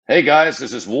Hey guys,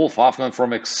 this is Wolf Hoffman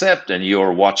from Accept, and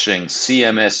you're watching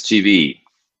CMS TV.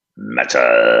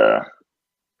 Meta.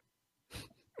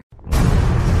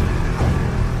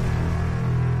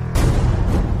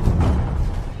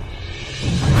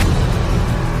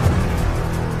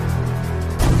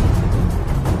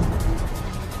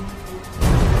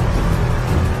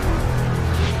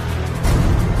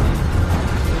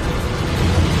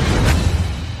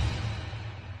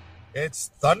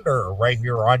 It's Thunder right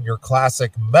here on your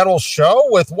classic metal show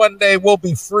with One Day We'll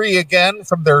Be Free Again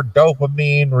from their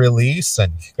Dopamine release.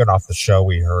 And kicking off the show,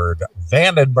 we heard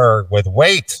Vandenberg with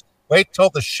Wait Till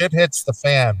the Shit Hits the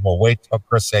Fan. We'll wait till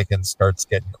Chris Aiken starts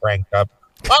getting cranked up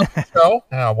on the show.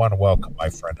 And I want to welcome my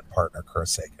friend and partner,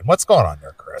 Chris Aiken. What's going on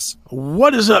there, Chris?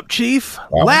 What is up, Chief?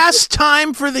 Well, last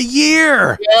time for the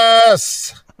year.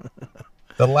 Yes.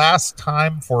 The last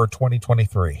time for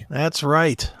 2023. That's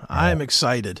right. Yeah. I'm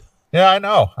excited. Yeah, I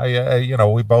know.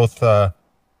 We both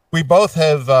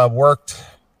have worked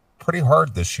pretty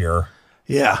hard this year.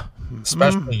 Yeah,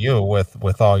 especially you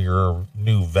with all your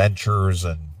new ventures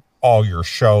and all your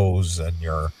shows and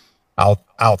your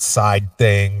outside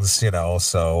things.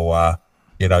 So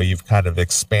you've kind of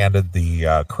expanded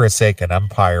the Chris Aiken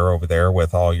empire over there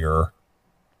with all your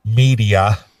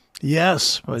media.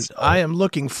 Yes, but so, I am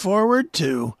looking forward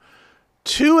to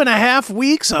 2.5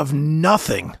 weeks of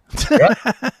nothing. Yeah.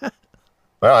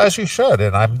 Well, as you should,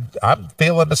 and I'm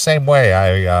feeling the same way.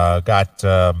 I got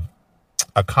I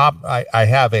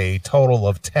have a total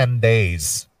of 10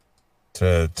 days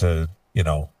to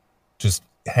just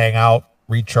hang out,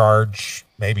 recharge,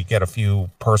 maybe get a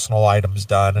few personal items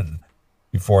done, and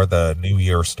before the new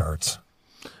year starts.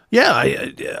 Yeah,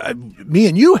 me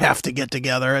and you have to get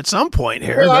together at some point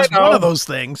here. Yeah, that's one of those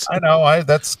things. I know.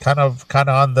 That's kind of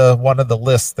on one of the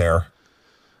lists there.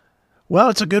 Well,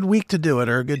 it's a good week to do it,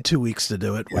 or a good 2 weeks to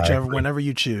do it, whenever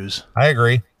you choose. I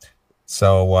agree.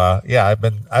 So, I've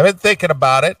been thinking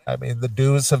about it. I mean, the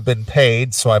dues have been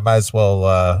paid, so I might as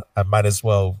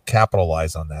well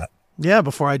capitalize on that. Yeah,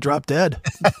 before I drop dead.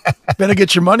 Better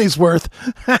get your money's worth.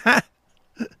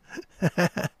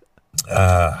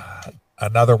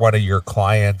 Another one of your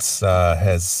clients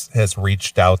has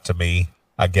reached out to me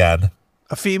again.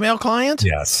 A female client?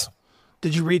 Yes.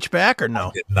 Did you reach back or no?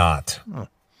 I did not. Oh.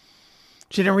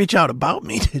 She didn't reach out about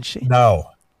me, did she?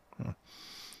 No.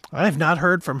 I have not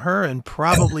heard from her in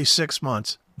probably 6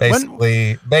 months.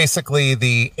 Basically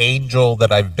the angel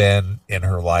that I've been in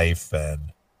her life,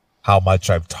 and how much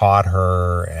I've taught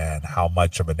her, and how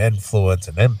much of an influence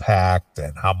and impact,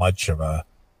 and how much of a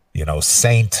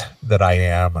saint that I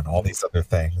am, and all these other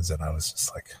things. And I was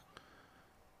just like,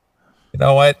 you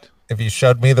know what? If you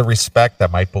showed me the respect, I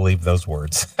might believe those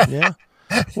words. Yeah.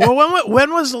 Well,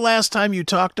 when was the last time you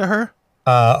talked to her?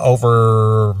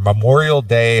 Over Memorial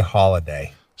Day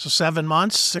holiday. So 7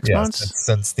 months, 6 months?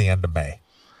 Since the end of May.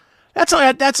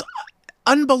 That's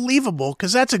unbelievable,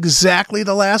 because that's exactly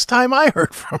the last time I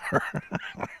heard from her.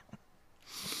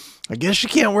 I guess she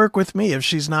can't work with me if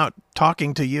she's not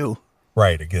talking to you.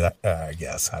 Right. I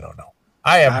guess. I don't know.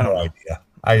 I have no idea.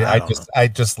 I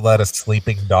just let a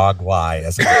sleeping dog lie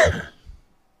as a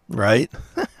right.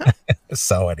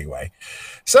 So anyway,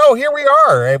 so here we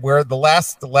are. We're the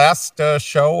last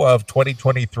show of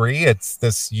 2023. It's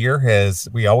this year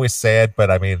we always say it, but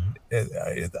I mean,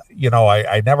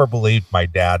 I never believed my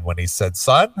dad when he said,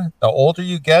 "Son, the older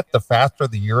you get, the faster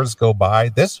the years go by."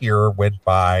 This year went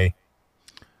by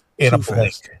in a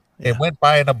blink. Yeah. It went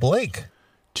by in a blink.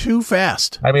 Too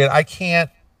fast. I mean, I can't.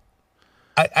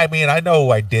 I mean, I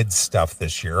know I did stuff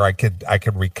this year. I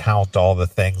could recount all the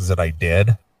things that I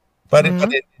did. But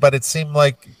it seemed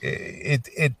like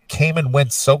it came and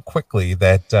went so quickly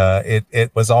that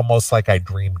it was almost like I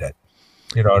dreamed it.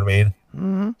 You know what I mean?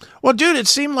 Mm-hmm. Well, dude, it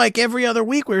seemed like every other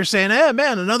week we were saying, "Hey,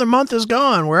 man, another month is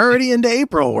gone. We're already into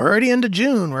April. We're already into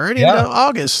June. We're already into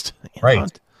August."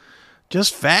 Right?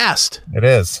 Just fast. It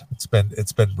is.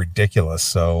 It's been ridiculous.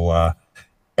 So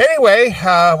anyway,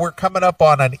 we're coming up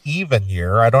on an even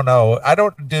year. I don't know.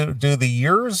 Do the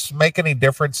years make any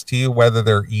difference to you, whether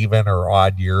they're even or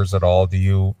odd years at all? Do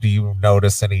you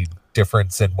notice any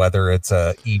difference in whether it's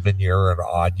a even year or an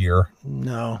odd year?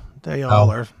 No, they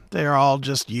all are. They are all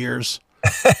just years.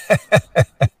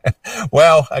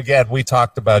 Well, again, we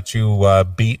talked about you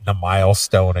beating a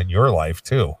milestone in your life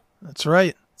too. That's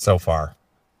right. So far.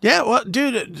 Yeah. Well,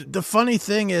 dude, the funny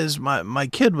thing is my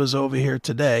kid was over here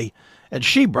today. And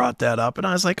she brought that up, and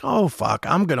I was like, "Oh fuck,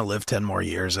 I'm gonna live 10 more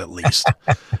years at least,"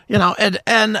 And I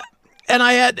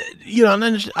had, and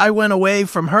then I went away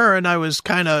from her, and I was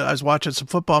watching some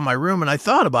football in my room, and I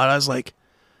thought about it. I was like,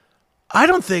 I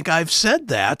don't think I've said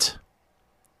that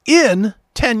in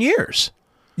 10 years.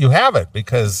 You haven't,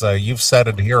 because you've said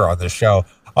it here on the show.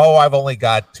 Oh, I've only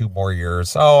got 2 more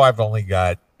years. Oh, I've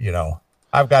got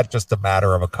just a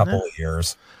matter of a couple of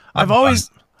years. I've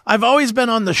always been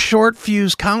on the short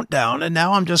fuse countdown, and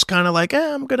now I'm just kind of like,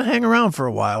 I'm going to hang around for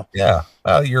a while. Yeah.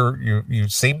 Well, you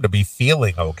seem to be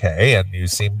feeling okay, and you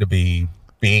seem to be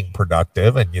being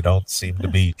productive, and you don't seem to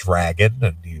be dragging,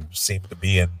 and you seem to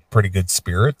be in pretty good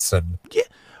spirits. And yeah.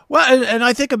 Well, and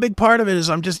I think a big part of it is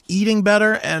I'm just eating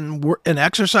better and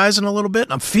exercising a little bit,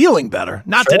 and I'm feeling better.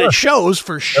 Not that it shows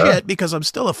for shit, because I'm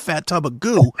still a fat tub of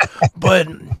goo, but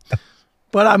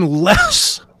I'm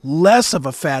less of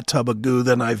a fat tub of goo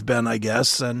than I've been, I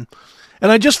guess, and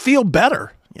I just feel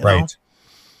better. Right.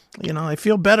 I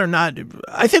feel better.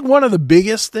 I think one of the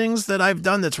biggest things that I've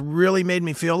done that's really made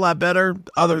me feel a lot better,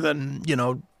 other than,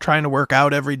 trying to work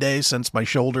out every day since my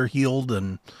shoulder healed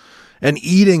and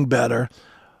eating better,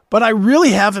 but I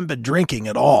really haven't been drinking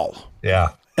at all.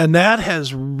 Yeah. And that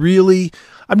has really,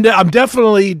 I'm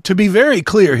definitely, to be very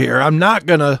clear here, I'm not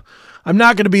going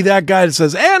to be that guy that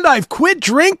says, and I've quit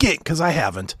drinking, because I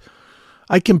haven't.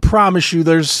 I can promise you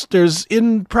there's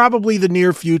in probably the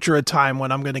near future a time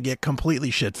when I'm going to get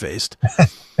completely shit-faced.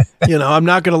 I'm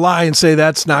not going to lie and say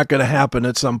that's not going to happen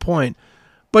at some point.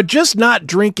 But just not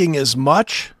drinking as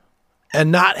much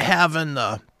and not having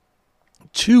the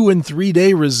 2 and 3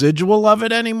 day residual of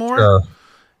it anymore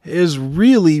is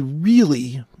really,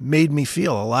 really made me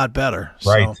feel a lot better.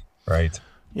 Right, so, right.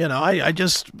 I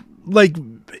just, like,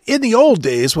 in the old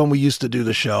days when we used to do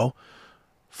the show,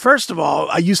 first of all,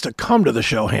 I used to come to the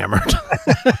show hammered.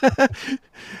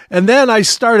 And then I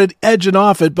started edging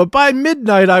off it. But by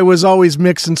midnight, I was always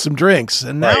mixing some drinks.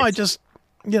 And now I just,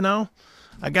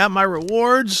 I got my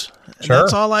rewards. And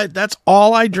that's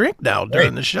all I drink now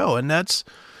during the show. And that's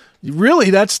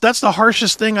the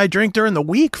harshest thing I drink during the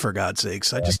week, for God's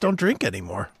sakes. I just don't drink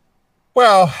anymore.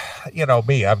 Well,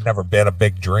 me, I've never been a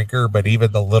big drinker, but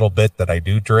even the little bit that I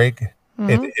do drink,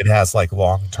 it has like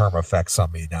long-term effects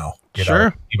on me now.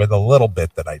 Sure. Even the little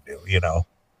bit that I do,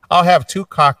 I'll have 2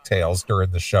 cocktails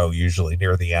during the show, usually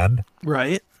near the end.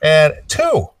 Right. And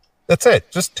 2. That's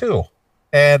it. Just 2.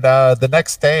 And the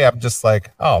next day I'm just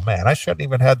like, oh man, I shouldn't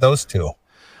even had those 2.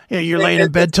 Yeah, you're laying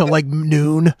in bed till like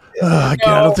noon. I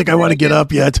don't think I want to get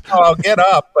up yet. I'll get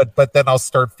up, but then I'll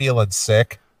start feeling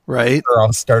sick. Right. Or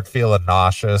I'll start feeling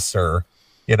nauseous, or,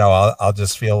 I'll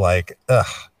just feel like,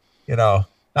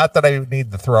 not that I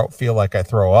need to feel like I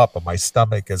throw up, but my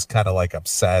stomach is kind of like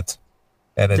upset.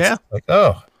 And it's like,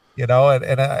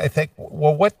 and I think,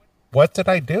 well, what did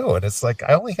I do? And it's like,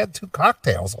 I only had 2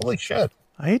 cocktails. Holy shit.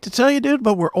 I hate to tell you, dude,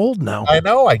 but we're old now. I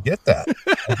know. I get that.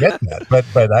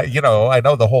 But I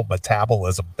know the whole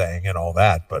metabolism thing and all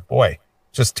that, but boy,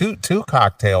 just two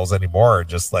cocktails anymore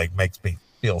just like makes me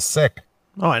feel sick.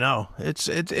 Oh, I know.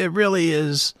 It really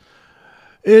is.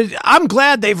 I'm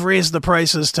glad they've raised the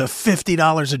prices to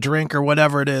 $50 a drink or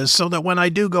whatever it is, so that when I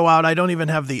do go out, I don't even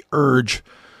have the urge,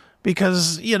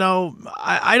 because,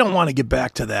 I don't want to get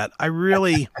back to that. I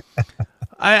really,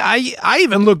 I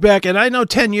even look back, and I know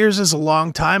 10 years is a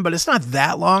long time, but it's not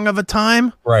that long of a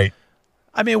time. Right.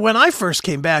 I mean, when I first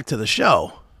came back to the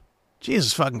show,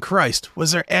 Jesus fucking Christ,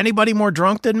 was there anybody more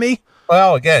drunk than me?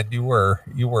 Well, again, you were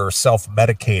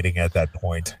self-medicating at that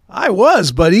point. I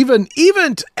was, but even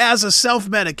as a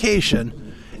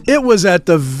self-medication, it was at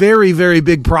the very, very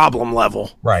big problem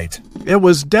level. Right. It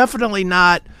was definitely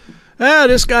not,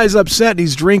 this guy's upset and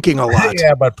he's drinking a lot.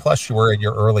 Yeah, but plus you were in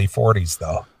your early 40s,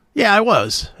 though. Yeah, I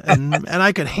was. And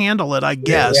I could handle it, I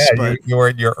guess. Yeah, but you were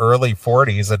in your early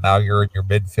 40s, and now you're in your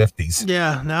mid-50s.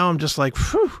 Yeah, now I'm just like,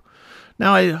 phew.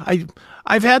 Now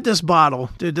I've had this bottle.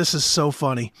 Dude, this is so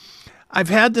funny. I've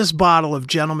had this bottle of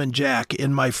Gentleman Jack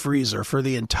in my freezer for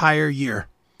the entire year.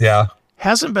 Yeah.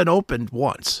 Hasn't been opened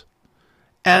once.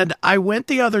 And I went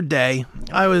the other day.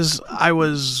 I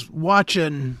was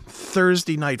watching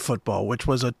Thursday Night Football, which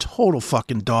was a total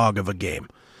fucking dog of a game.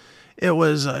 It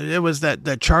was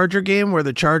that Charger game where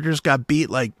the Chargers got beat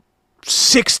like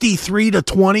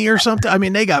 63-20 or something. I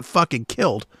mean, they got fucking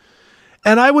killed.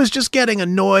 And I was just getting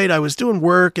annoyed. I was doing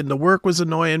work, and the work was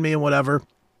annoying me and whatever.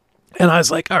 And I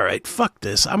was like, all right, fuck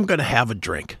this. I'm going to have a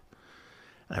drink.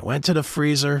 I went to the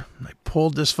freezer. I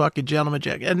pulled this fucking Gentleman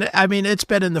Jack. And I mean, it's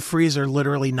been in the freezer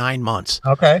literally 9 months.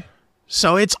 Okay.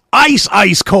 So it's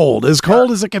ice cold. As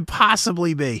cold as it can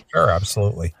possibly be. Sure,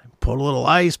 absolutely. Put a little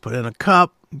ice, put it in a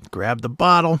cup, grabbed the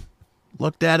bottle,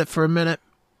 looked at it for a minute,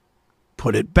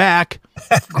 put it back,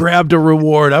 grabbed a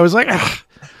reward. I was like,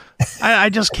 I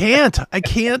just can't. I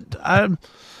can't.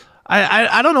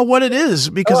 I don't know what it is,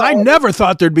 because I never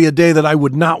thought there'd be a day that I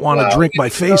would not want to drink my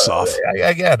face off.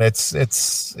 Again, it's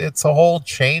a whole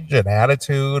change in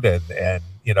attitude and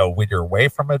when you're away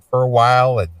from it for a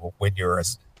while, and when you're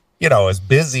as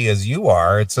busy as you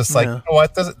are, it's just like,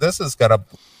 what, this is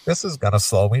gonna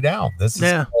slow me down. This is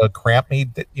gonna cramp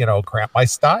my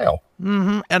style.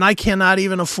 And I cannot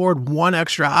even afford 1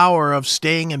 extra hour of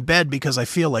staying in bed because I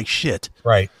feel like shit.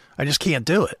 Right. I just can't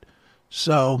do it.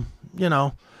 So,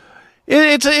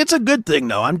 it's a good thing,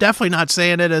 though. I'm definitely not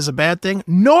saying it as a bad thing,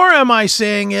 nor am I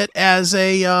saying it as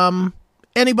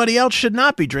anybody else should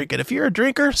not be drinking. If you're a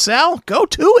drinker, Sal, go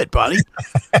to it, buddy.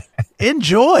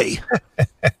 Enjoy.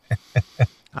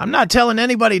 I'm not telling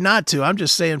anybody not to. I'm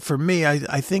just saying, for me,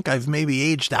 I think I've maybe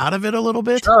aged out of it a little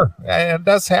bit. Sure, it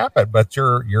does happen, but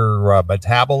your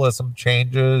metabolism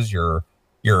changes, your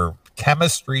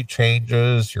chemistry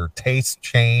changes, your taste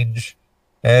change,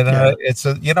 and it's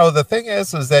the thing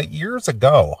is that years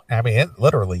ago, I mean,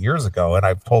 literally years ago, and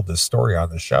I've told this story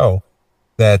on the show,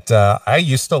 that I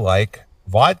used to like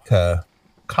vodka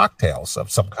cocktails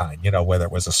of some kind, whether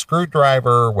it was a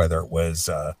screwdriver, whether it was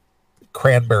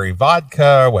cranberry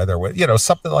vodka, whether it was,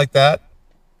 something like that.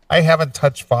 I haven't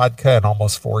touched vodka in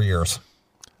almost 4 years.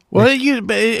 Well,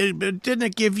 didn't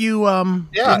it give you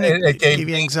it gave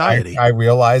you anxiety? I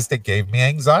realized it gave me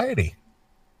anxiety.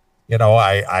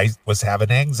 I was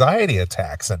having anxiety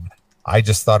attacks, and I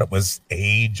just thought it was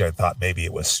age. I thought maybe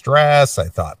it was stress. I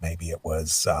thought maybe it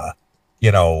was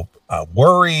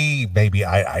worry. Maybe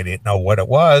I didn't know what it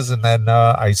was, and then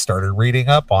I started reading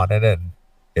up on it, and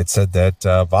it said that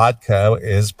vodka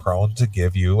is prone to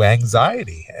give you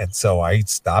anxiety. And so I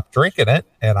stopped drinking it,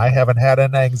 and I haven't had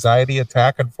an anxiety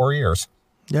attack in 4 years.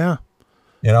 Yeah.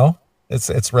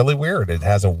 It's really weird. It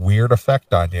has a weird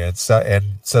effect on you. And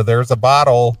so there's a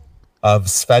bottle of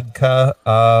Svedka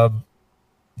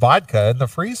vodka in the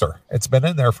freezer. It's been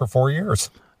in there for 4 years.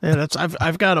 Yeah,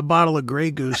 I've got a bottle of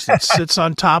Grey Goose that sits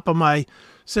on top of my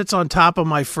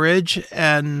fridge,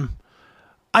 and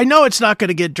I know it's not going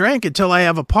to get drank until I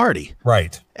have a party.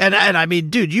 Right. And I mean,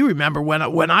 dude, you remember when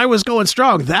I was going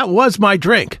strong, that was my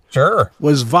drink. Sure.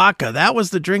 Was vodka. That was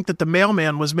the drink that the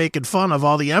mailman was making fun of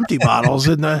all the empty bottles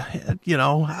in the,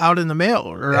 out in the mail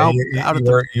or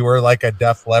you were like a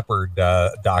Def Leppard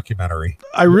documentary.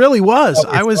 I really was.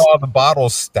 I was all the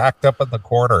bottles stacked up in the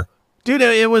corner. Dude,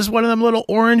 it was one of them little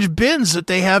orange bins that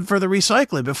they had for the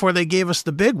recycling before they gave us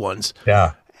the big ones.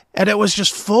 Yeah. And it was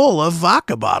just full of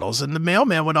vodka bottles. And the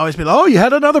mailman would always be like, "Oh, you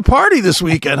had another party this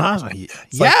weekend, huh?" I was like,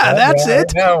 that's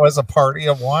it. Yeah, it was a party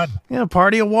of one. Yeah,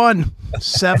 party of one.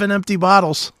 7 empty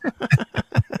bottles.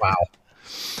 Wow.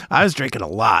 I was drinking a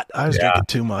lot. I was drinking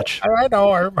too much. I know.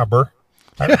 I remember.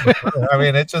 I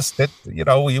mean,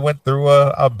 we went through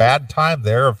a bad time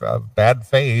there, a bad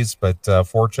phase, but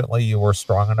fortunately you were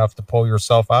strong enough to pull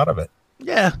yourself out of it.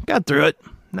 Yeah, got through it.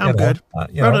 Now I'm good.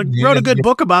 Wrote a good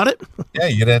book about it. Yeah,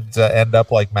 you didn't end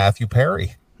up like Matthew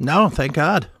Perry. No, thank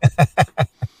God.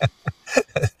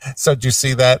 So did you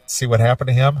see what happened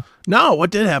to him? No, what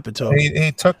did happen to him?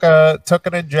 He took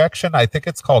an injection. I think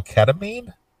it's called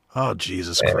ketamine. Oh,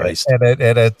 Jesus Christ. And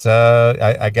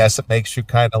I guess it makes you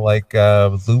kind of like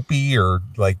loopy, or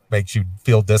like makes you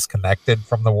feel disconnected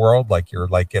from the world, like you're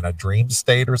like in a dream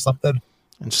state or something.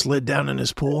 And slid down in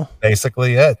his pool.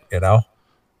 Basically it,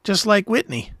 Just like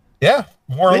Whitney. Yeah,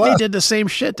 more or less. Whitney did the same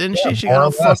shit, didn't she? She got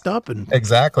all fucked up.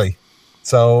 Exactly.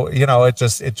 So, it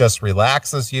just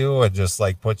relaxes you and just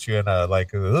like puts you in a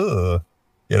like, ugh,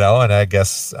 and I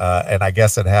guess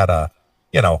it had a,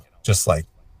 just like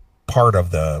part of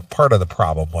the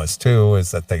problem was too, is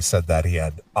that they said that he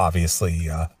had obviously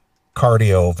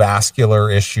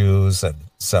cardiovascular issues. And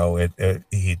so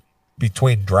he,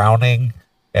 between drowning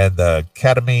and the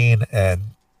ketamine and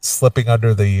slipping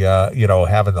under the,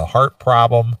 having the heart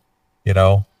problem, it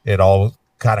all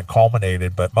kind of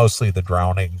culminated, but mostly the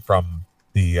drowning from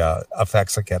the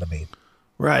effects of ketamine.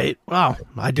 Right. Wow.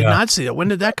 I did not see it. When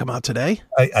did that come out? Today?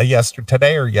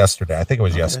 Today or yesterday? I think it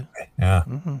was yesterday. Yeah.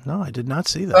 Mm-hmm. No, I did not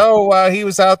see that. So he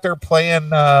was out there playing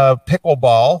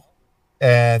pickleball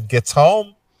and gets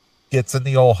home, gets in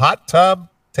the old hot tub,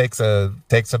 takes a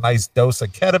nice dose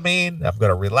of ketamine. I'm going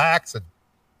to relax and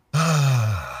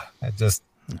just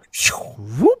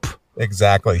whoop.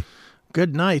 Exactly.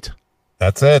 Good night.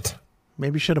 That's it.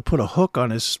 Maybe should have put a hook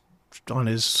on his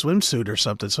swimsuit or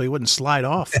something so he wouldn't slide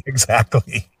off.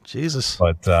 Exactly. Jesus.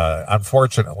 But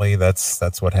unfortunately,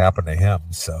 that's what happened to him.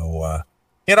 So,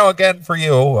 again, for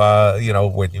you,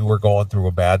 when you were going through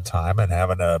a bad time and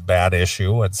having a bad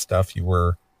issue and stuff,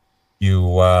 you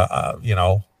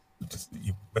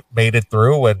made it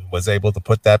through and was able to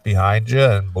put that behind you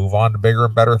and move on to bigger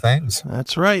and better things.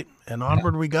 That's right. And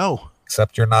onward we go.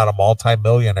 Except you're not a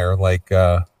multimillionaire like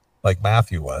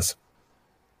Matthew was.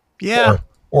 Yeah.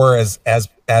 Or as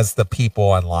the people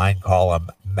online call him,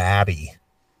 Matty.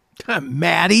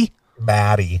 Maddie?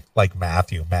 Maddie, like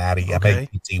Matthew, Maddie, Okay.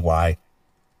 Matty.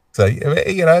 So,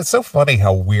 it's so funny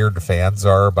how weird fans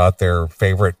are about their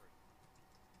favorite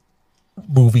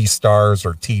movie stars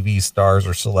or TV stars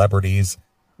or celebrities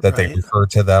that they Right. refer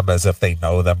to them as if they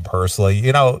know them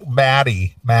personally.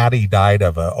 Maddie died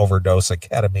of an overdose of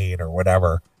ketamine or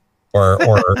whatever.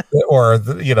 Or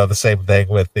the same thing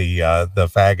with the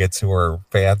faggots who are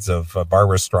fans of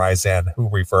Barbara Streisand who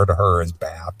refer to her as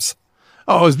Babs.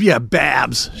 Oh, yeah,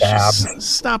 Babs. Babs.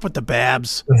 Stop with the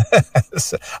Babs.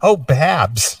 Oh,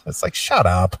 Babs. It's like, shut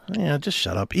up. Yeah, just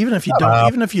shut up. Even if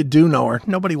you do know her,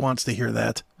 nobody wants to hear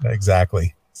that.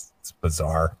 Exactly. It's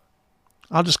bizarre.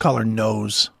 I'll just call her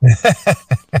Nose.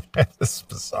 This is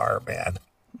bizarre, man.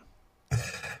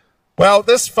 Well,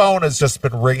 this phone has just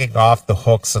been ringing off the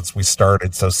hook since we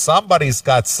started, so somebody's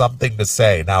got something to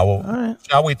say. Now, right.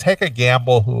 Shall we take a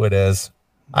gamble who it is?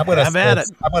 I'm going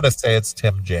to say it's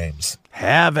Tim James.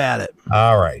 Have at it.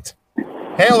 All right.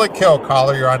 Hail and kill,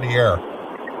 caller. You're on the air.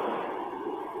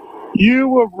 You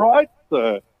were right,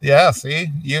 sir. Yeah, see,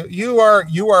 you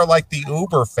are like the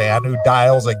Uber fan who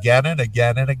dials again and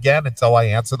again and again until I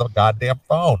answer the goddamn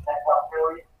phone.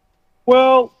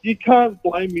 Well, you can't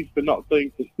blame me for not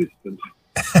being persistent.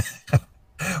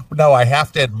 No, I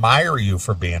have to admire you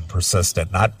for being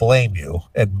persistent, not blame you.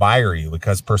 Admire you,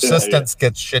 because persistence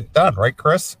gets shit done, right,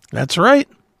 Chris? That's right.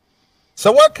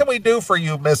 So what can we do for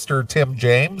you, Mr. Tim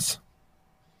James?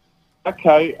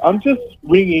 Okay, I'm just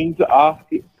ringing to ask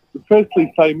you,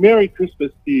 firstly say Merry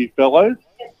Christmas to you fellows.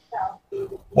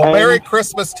 Well, Merry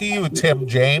Christmas to you, Tim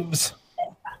James.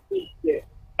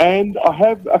 And I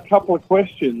have a couple of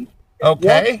questions.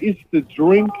 Okay. What is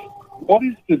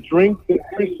the drink that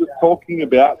Chris was talking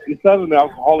about? Is that an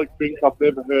alcoholic drink? I've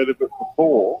never heard of it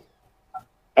before.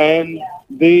 And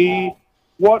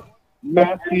what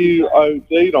Matthew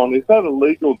OD'd on, is that a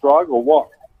legal drug or what?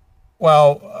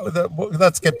 Well,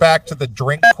 let's get back to the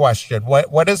drink question.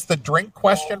 What is the drink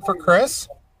question for Chris?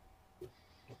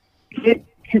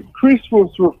 Chris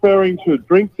was referring to a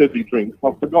drink that he drinks.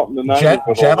 I've forgotten the name of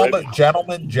it.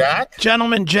 Gentleman Jack?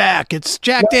 Gentleman Jack. It's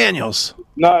Jack Daniels.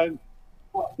 No,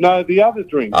 the other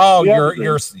drink. Oh,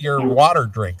 your water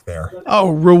drink there.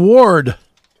 Oh, Reward.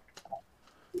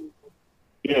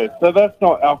 Yeah, so that's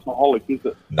not alcoholic, is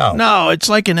it? No, it's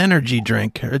like an energy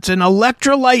drink. It's an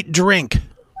electrolyte drink.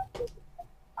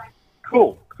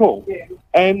 Cool.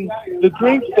 And the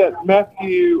drink that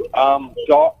Matthew,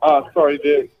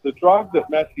 the drug that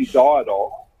Matthew died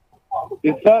of,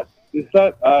 is that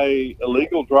a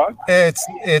illegal drug?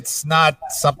 It's not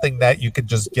something that you could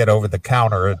just get over the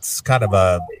counter. It's kind of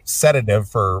a sedative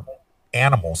for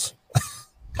animals.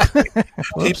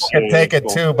 People can take it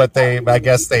too, but I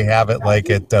guess they have it like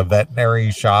at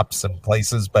veterinary shops and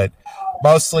places. But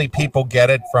mostly people get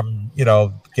it from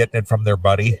getting it from their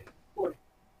buddy.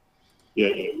 Yeah.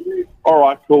 All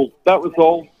right, cool. That was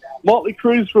all. Motley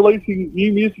Crue's releasing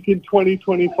new music in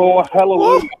 2024.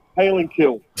 Hallelujah. Hail and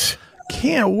kill.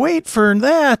 Can't wait for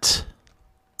that.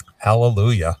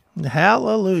 Hallelujah.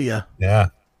 Yeah.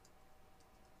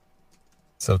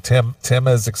 So Tim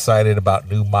is excited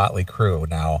about new Motley Crue.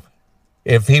 Now,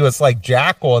 if he was like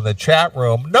Jackal in the chat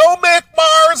room, no Mick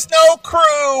Mars, no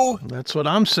Crue. That's what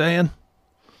I'm saying.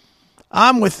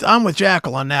 I'm with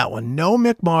Jackal on that one. No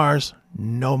Mick Mars,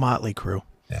 no Motley Crue.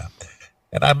 Yeah.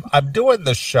 And I'm doing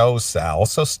the show, Sal,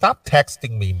 so stop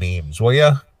texting me memes, will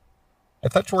you? I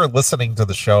thought you were listening to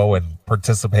the show and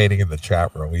participating in the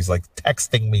chat room. He's like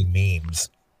texting me memes.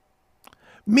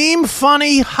 Meme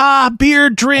funny, ha, beer,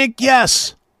 drink,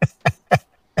 yes.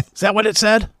 Is that what it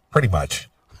said? Pretty much.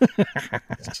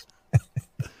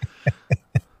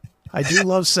 I do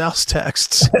love Sal's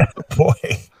texts.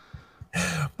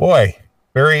 Boy,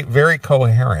 very, very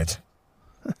coherent.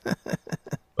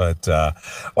 But,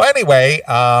 well, anyway,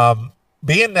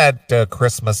 being that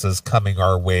Christmas is coming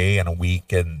our way in a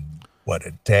week and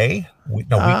a day?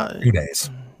 2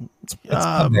 days. It's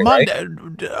Monday, Monday,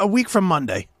 right? A week from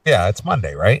Monday. Yeah, it's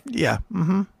Monday, right? Yeah.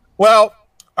 Mm-hmm. Well,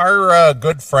 our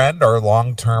good friend, our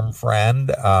long-term friend,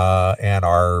 and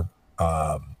our,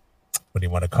 what do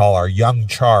you want to call our young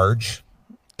charge?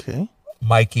 Okay.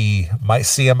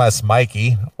 CMS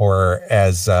Mikey, or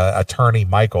as attorney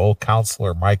Michael,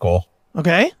 counselor Michael.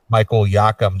 Okay. Michael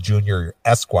Yakum Jr.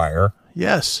 Esquire.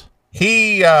 Yes.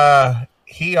 He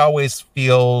always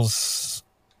feels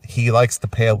he likes to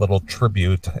pay a little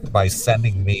tribute by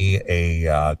sending me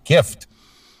a gift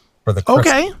for the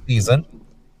Christmas season.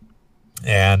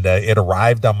 And it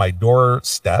arrived on my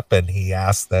doorstep, and he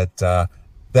asked that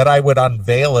I would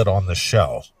unveil it on the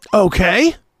show.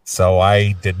 Okay. So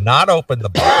I did not open the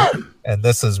box, and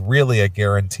this is really a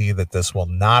guarantee that this will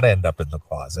not end up in the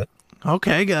closet.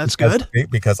 Okay, that's good.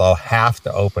 Because I'll have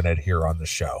to open it here on the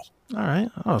show. All right.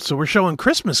 Oh, so we're showing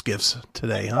Christmas gifts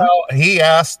today, huh? Well, he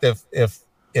asked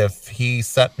if he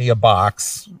sent me a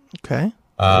box. Okay.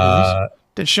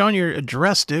 It's showing your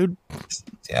address, dude.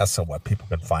 Yeah, so what? People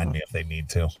can find me if they need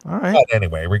to. All right. But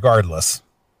anyway, regardless,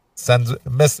 sends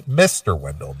Mr.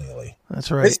 Wendell Neely. That's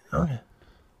right. Okay.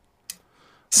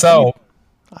 So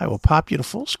I will pop you to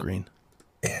full screen.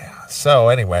 Yeah. So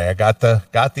anyway, I got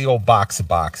the old box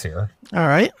here. All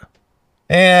right.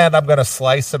 And I'm gonna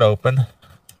slice it open.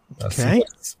 Okay.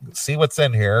 See what's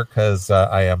in here, because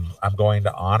I'm going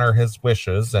to honor his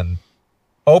wishes and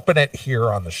open it here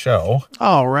on the show.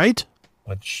 All right.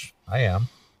 Which I am.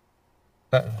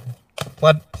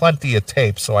 Plenty of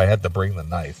tape, so I had to bring the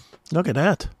knife. Look at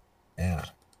that. Yeah.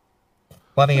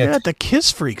 Plenty of the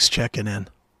Kiss Freaks checking in.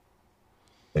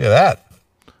 Look at that.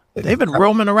 They've been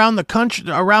roaming around the country,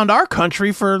 around our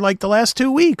country, for like the last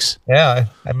 2 weeks. Yeah,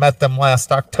 I met them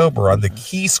last October on the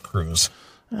Keys cruise.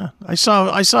 Yeah, I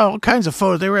saw all kinds of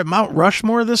photos. They were at Mount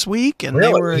Rushmore this week, and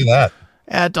really? They were Look at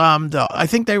at I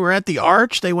think they were at the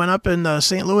Arch. They went up in the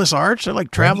St. Louis Arch. They're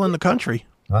like traveling the country.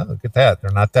 Well, look at that.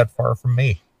 They're not that far from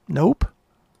me. Nope.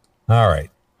 All right.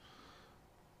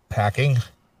 Packing.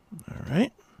 All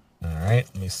right.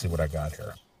 Let me see what I got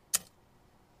here.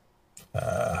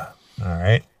 All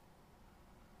right.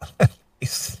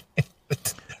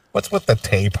 What's with the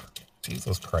tape?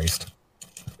 Jesus Christ.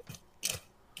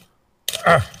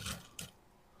 All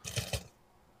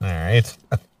right.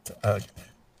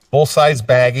 Full-size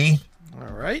baggie.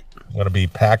 All right. I'm going to be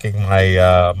packing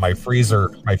my freezer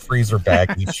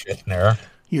baggie shit in there.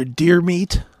 Your deer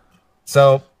meat.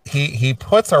 So he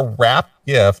puts a wrapped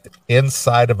gift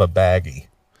inside of a baggie.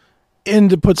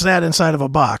 And puts that inside of a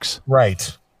box.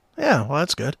 Right. Yeah, well,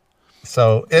 that's good.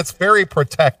 So it's very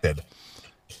protected.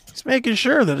 He's making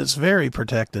sure that it's very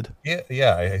protected.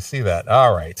 Yeah, I see that.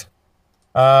 All right.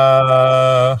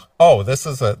 This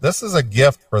is a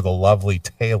gift for the lovely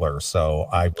Taylor, so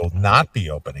I will not be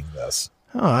opening this.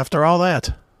 Oh, after all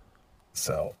that.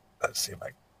 So let's see if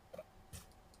I.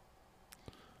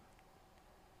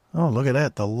 Oh, look at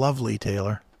that, the lovely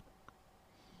Taylor.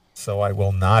 So I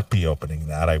will not be opening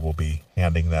that. I will be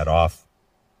handing that off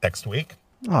next week.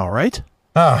 All right.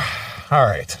 All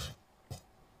right.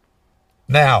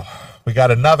 Now we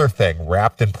got another thing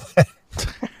wrapped in plastic.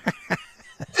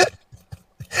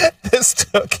 This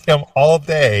took him all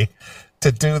day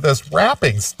to do this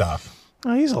wrapping stuff.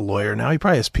 Oh, he's a lawyer now. He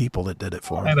probably has people that did it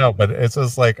for him. I know, but it's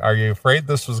just like, are you afraid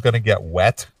this was going to get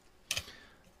wet?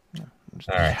 All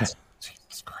right.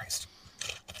 Jesus Christ.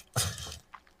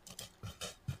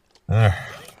 All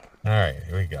right,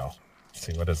 here we go. Let's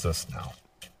see, what is this now?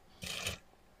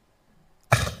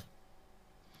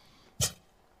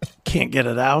 Can't get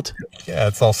it out. Yeah,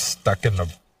 it's all stuck in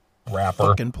the wrapper.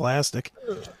 Fucking plastic.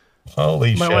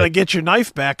 Holy shit. Might want to get your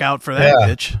knife back out for that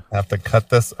bitch. Have to cut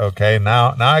this. Okay,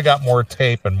 now I got more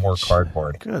tape and more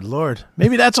cardboard. Good Lord.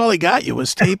 Maybe that's all he got you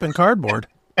was tape and cardboard.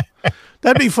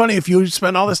 That'd be funny if you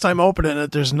spend all this time opening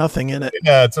it, there's nothing in it.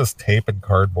 Yeah, it's just tape and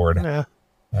cardboard. Yeah.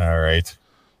 All right.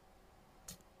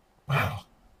 Wow.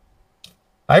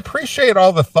 I appreciate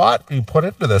all the thought you put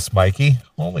into this, Mikey.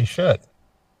 Holy shit.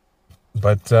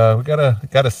 But we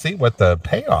gotta see what the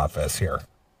payoff is here.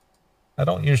 I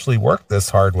don't usually work this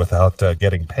hard without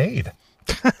getting paid.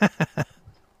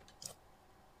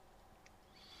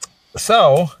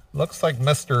 So, looks like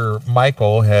Mr.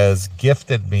 Michael has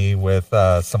gifted me with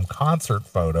some concert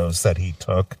photos that he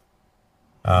took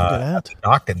at the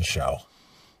Dawkins show.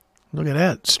 Look at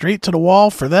that. Straight to the wall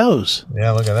for those.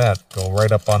 Yeah, look at that. Go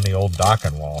right up on the old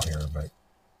Dawkins wall here. But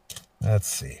let's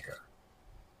see here.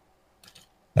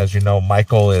 As you know,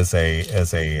 Michael is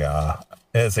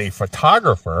a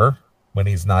photographer when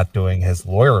he's not doing his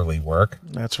lawyerly work.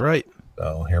 That's right.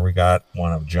 So here we got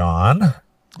one of John.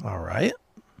 All right.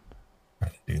 Try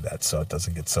to do that so it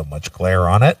doesn't get so much glare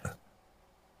on it.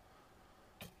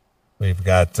 We've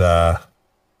got the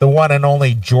one and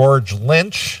only George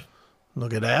Lynch.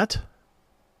 Look at that.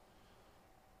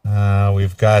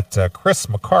 We've got Chris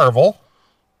McCarville.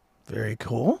 Very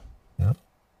cool. Yep.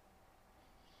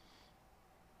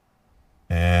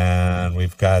 And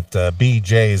we've got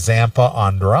BJ Zampa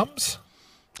on drums.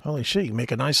 Holy shit, you can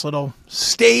make a nice little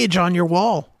stage on your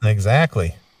wall.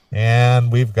 Exactly.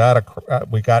 And we've got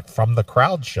we got from the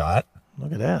crowd shot.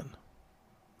 Look at that.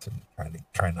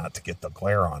 Try not to get the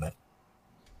glare on it.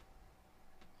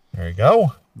 There you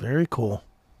go. Very cool.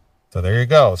 So there you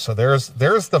go. So there's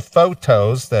the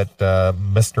photos that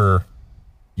Mr.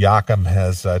 Yakum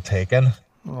has taken.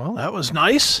 Well, that was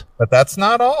nice. But that's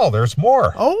not all. There's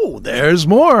more. Oh, there's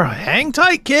more. Hang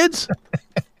tight, kids.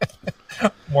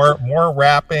 more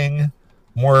wrapping,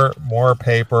 more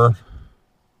paper.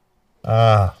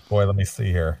 Boy, let me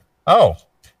see here. Oh,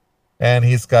 and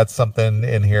he's got something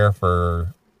in here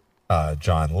for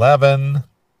John Levin,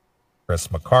 Chris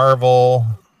McCarville,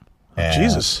 and,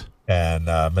 Jesus, and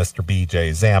Mr.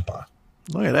 BJ Zampa.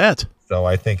 look at that. So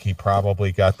I think he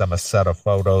probably got them a set of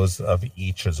photos of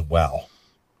each as well.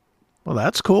 Well,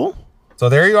 that's cool. So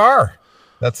there you are.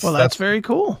 That's very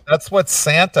cool. That's what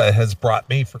Santa has brought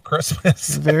me for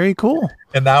Christmas. Very cool.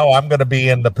 And now I'm going to be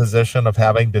in the position of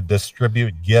having to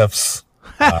distribute gifts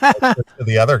to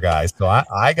the other guys. So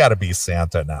I got to be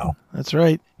Santa now. That's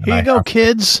right. Here you go,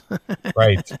 kids.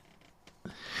 Right.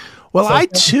 Well, I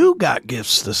too got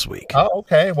gifts this week. Oh,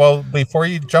 okay. Well, before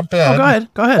you jump in,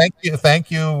 go ahead.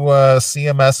 Thank you,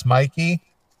 CMS Mikey.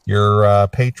 Your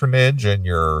patronage and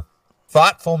your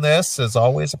thoughtfulness is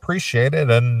always appreciated.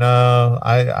 And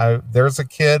there's a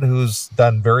kid who's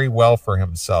done very well for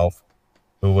himself,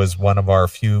 who was one of our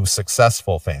few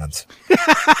successful fans.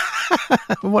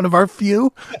 One of our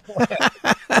few.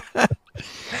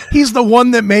 He's the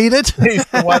one that made it. He's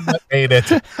the one that made it.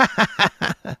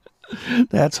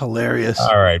 That's hilarious.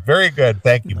 All right. Very good.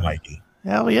 Thank you, Mikey.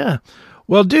 Hell yeah.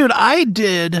 Well, dude, I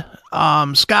did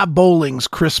Scott Bowling's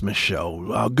Christmas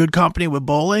show, Good Company with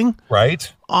Bowling.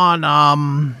 Right.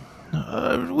 On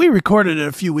we recorded it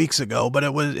a few weeks ago, but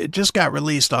it just got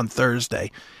released on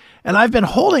Thursday. And I've been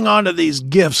holding on to these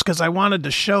gifts because I wanted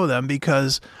to show them,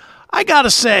 because I got to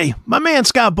say, my man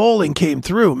Scott Bowling came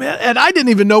through, man. And I didn't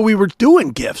even know we were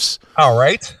doing gifts. All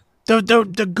right.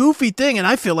 The goofy thing, and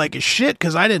I feel like it's shit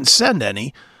because I didn't send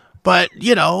any, but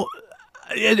you know,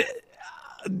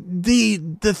 the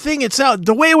thing itself,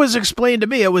 the way it was explained to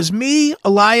me, it was me,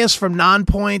 Elias from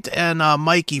Nonpoint, and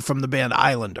Mikey from the band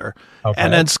Islander,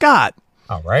 and then Scott.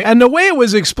 All right. And the way it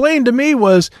was explained to me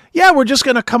was, yeah, we're just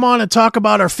going to come on and talk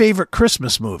about our favorite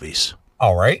Christmas movies.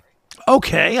 All right.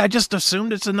 Okay, I just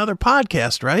assumed it's another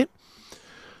podcast, right?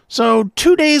 So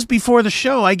 2 days before the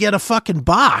show, I get a fucking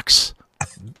box.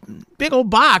 Big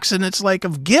old box, and it's like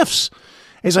of gifts.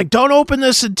 He's like, don't open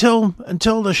this until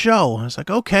the show. I was like,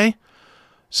 okay.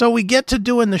 So we get to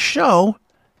doing the show,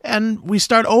 and we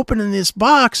start opening this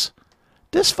box.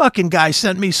 This fucking guy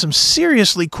sent me some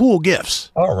seriously cool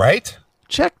gifts. All right.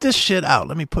 Check this shit out.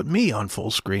 Let me put me on full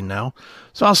screen now.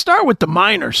 So I'll start with the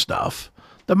minor stuff.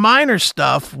 The minor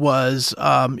stuff was,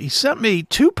 he sent me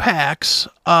 2 packs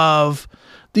of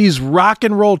these rock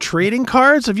and roll trading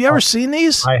cards. Have you ever seen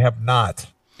these? I have not.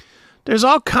 There's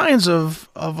all kinds of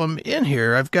them in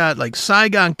here. I've got like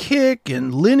Saigon Kick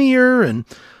and Linear and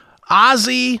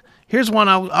Ozzy. Here's one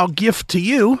I'll gift to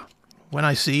you when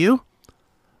I see you.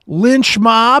 Lynch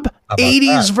Mob,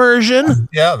 80s version.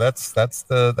 Yeah, that's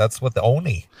what the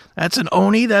Oni. That's an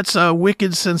Oni. That's a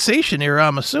Wicked Sensation era,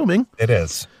 I'm assuming. It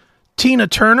is. Tina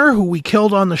Turner, who we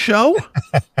killed on the show.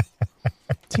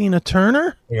 Tina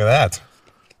Turner. Look at that.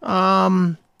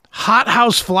 Hot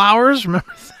House Flowers.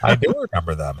 Remember that? I do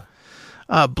remember them.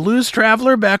 Blues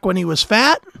Traveler back when he was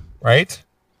fat. Right.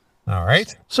 All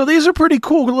right. So these are pretty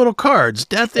cool little cards.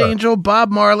 Death Angel, Bob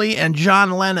Marley, and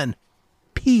John Lennon.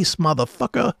 Peace,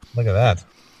 motherfucker. Look at that.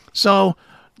 So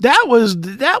that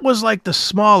was like the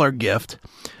smaller gift.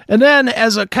 And then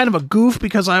as a kind of a goof,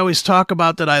 because I always talk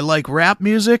about that I like rap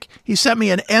music, he sent me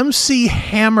an MC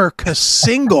Hammer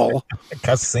Casingle.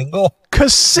 Casingle?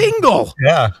 Casingle.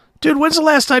 Yeah. Dude, when's the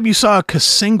last time you saw a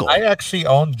Casingle? I actually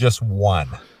owned just one.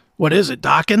 What is it,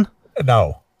 Dockin?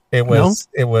 No. It was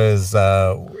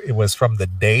from the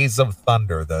Days of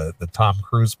Thunder, the Tom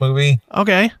Cruise movie.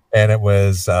 Okay. And it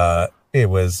was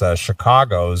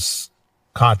Chicago's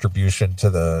contribution to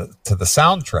the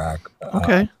soundtrack.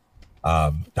 Okay.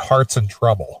 Hearts in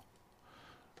Trouble.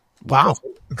 Wow.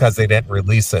 Because they didn't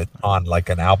release it on like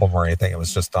an album or anything. It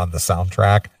was just on the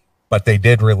soundtrack, but they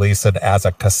did release it as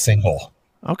a single.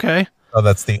 Okay. So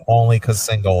that's the only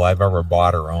single I've ever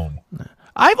bought or owned.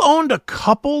 I've owned a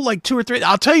couple, like 2 or 3.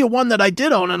 I'll tell you one that I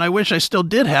did own, and I wish I still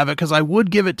did have it because I would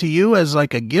give it to you as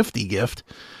like a gifty gift.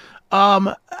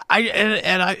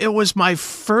 It was my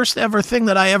first ever thing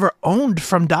that I ever owned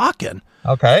from Dockin.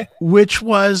 Okay. Which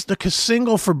was the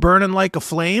single for Burning Like a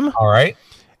Flame. All right.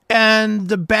 And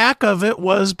the back of it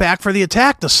was Back for the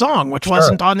Attack, the song, which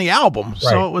wasn't on the album. Right.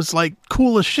 So it was like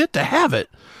cool as shit to have it.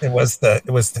 It was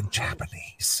the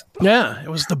Japanese. Yeah, it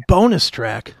was the bonus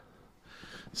track.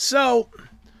 So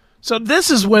this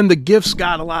is when the gifts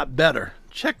got a lot better.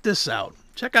 Check this out.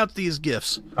 Check out these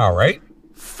gifts. All right.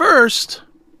 First,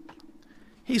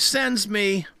 he sends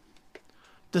me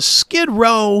the Skid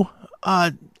Row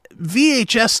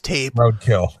VHS tape.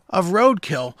 Roadkill. Of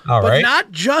Roadkill. All right. But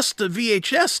not just the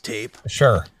VHS tape.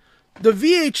 Sure. The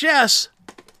VHS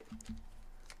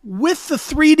with the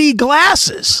 3D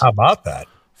glasses. How about that?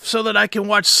 So that I can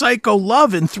watch Psycho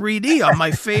Love in 3D on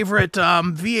my favorite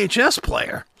VHS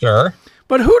player. Sure.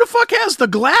 But who the fuck has the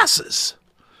glasses?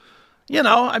 You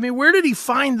know, I mean, where did he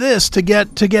find this to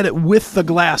get it with the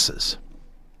glasses?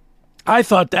 I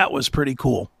thought that was pretty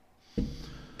cool.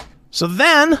 So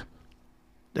then,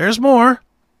 there's more.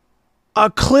 A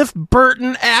Cliff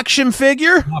Burton action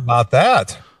figure. How about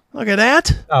that? Look at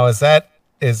that. Now, is that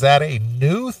a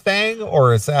new thing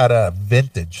or is that a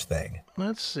vintage thing?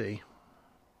 Let's see.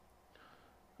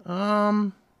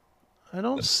 I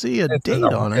don't see a date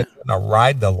on it. It's a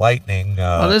Ride the Lightning.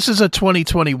 This is a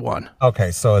 2021.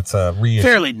 Okay, so it's a reissue.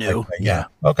 Fairly new. Yeah.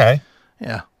 Okay.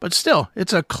 Yeah, but still,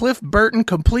 it's a Cliff Burton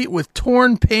complete with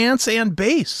torn pants and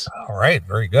base. All right,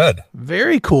 very good.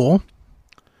 Very cool.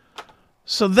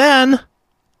 So then,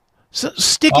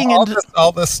 sticking into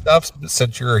all this stuff,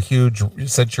 since you're a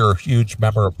huge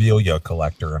memorabilia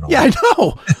collector and all. Yeah, I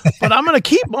know, but I'm going to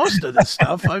keep most of this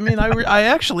stuff. I mean, I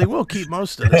actually will keep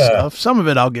most of this stuff. Some of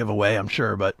it I'll give away, I'm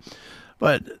sure, but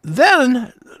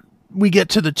then we get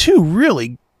to the two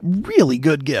really, really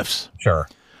good gifts. Sure.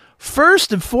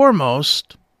 First and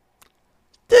foremost,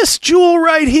 this jewel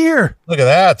right here. Look at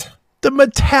that. The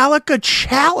Metallica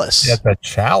chalice. Yeah, the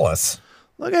chalice.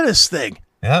 Look at this thing.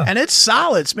 Yeah. And it's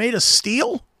solid. It's made of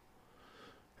steel.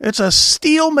 It's a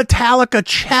steel Metallica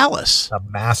chalice. A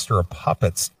Master of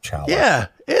Puppets chalice. Yeah,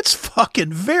 it's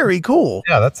fucking very cool.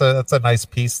 Yeah, that's a nice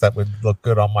piece that would look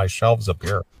good on my shelves up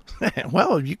here.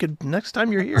 Well, you could next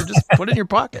time you're here, just put it in your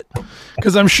pocket,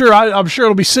 because I'm sure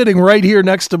it'll be sitting right here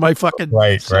next to my fucking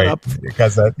setup. Right.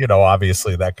 Because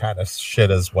obviously that kind of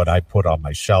shit is what I put on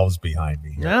my shelves behind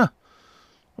me here. Yeah.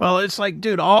 Well, it's like,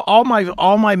 dude, all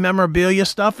my memorabilia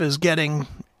stuff is getting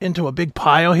into a big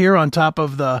pile here on top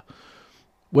of the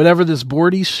whatever this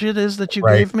boardy shit is that you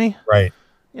gave me. Right.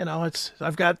 You know,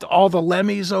 I've got all the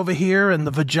Lemmys over here and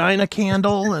the vagina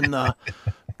candle and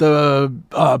the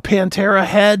Pantera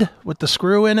head with the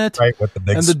screw in it. Right, with the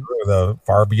big screw, the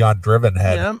Far Beyond Driven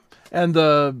head. Yeah, and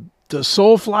the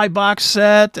Soulfly box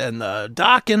set and the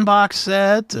Dokken box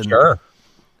set. And sure.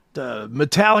 The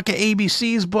Metallica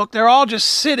ABC's book. They're all just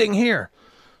sitting here.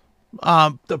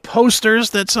 The posters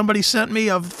that somebody sent me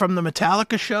from the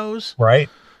Metallica shows. Right.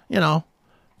 You know.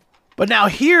 But now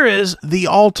here is the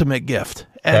ultimate gift.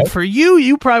 And for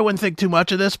you probably wouldn't think too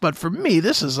much of this, but for me,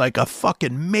 this is like a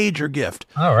fucking major gift.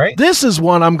 All right. This is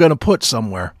one I'm going to put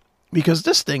somewhere because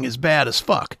this thing is bad as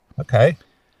fuck. Okay.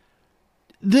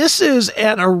 This is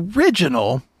an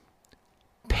original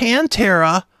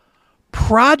Pantera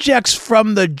Projects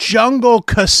from the Jungle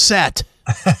cassette.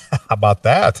 How about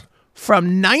that?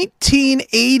 From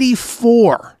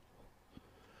 1984.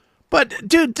 But,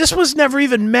 dude, this was never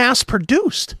even mass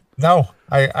produced. No,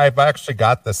 I've actually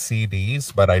got the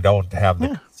CDs, but I don't have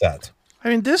the cassette. I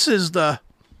mean, this is the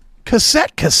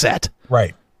cassette.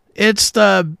 Right. They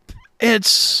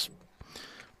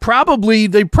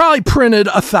probably printed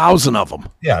 1,000 of them.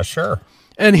 Yeah, sure.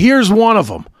 And here's one of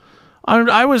them.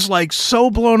 I was like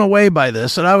so blown away by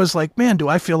this, and I was like, man, do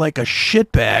I feel like a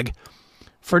shitbag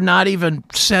for not even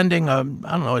sending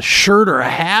a shirt or a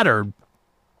hat or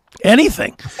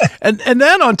anything. and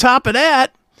then on top of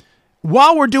that,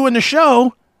 while we're doing the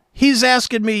show, he's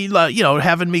asking me,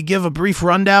 having me give a brief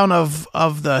rundown of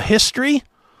the history,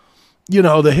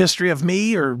 the history of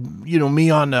me or, me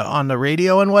on the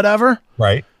radio and whatever.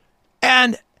 Right.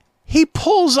 And he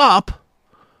pulls up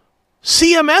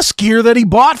CMS gear that he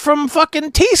bought from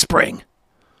fucking Teespring.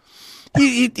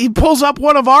 He pulls up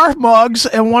one of our mugs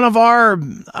and one of our,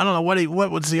 I don't know what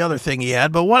was the other thing he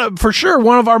had, but one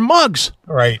of our mugs.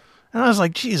 Right. And I was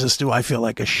like, Jesus, do I feel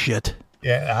like a shit?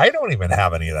 Yeah, I don't even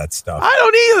have any of that stuff. I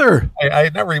don't either.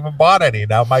 I never even bought any.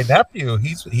 Now my nephew,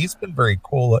 he's been very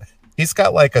cool. He's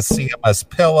got like a CMS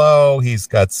pillow. He's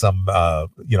got some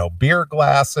beer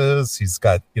glasses. He's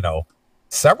got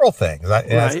several things.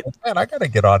 I said, man, I got to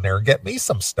get on there and get me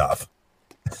some stuff.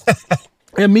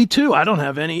 And me too. I don't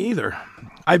have any either.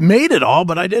 I made it all,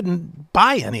 but I didn't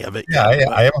buy any of it. Yeah,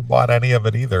 I haven't bought any of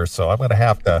it either. So I'm going to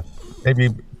have to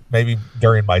maybe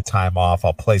during my time off,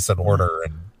 I'll place an order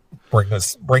and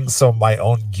bring some of my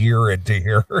own gear into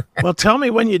here. Well, tell me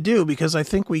when you do, because I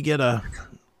think we get a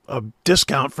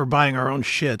discount for buying our own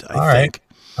shit. I think.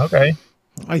 Right. Okay.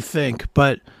 I think,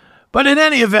 but in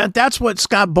any event, that's what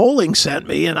Scott Bowling sent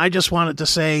me, and I just wanted to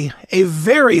say a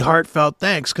very heartfelt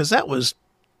thanks because that was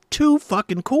too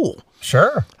fucking cool.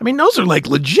 Sure. I mean, those are like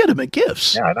legitimate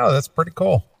gifts. Yeah, I know. That's pretty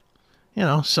cool.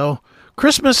 So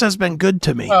Christmas has been good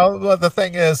to me. Well, the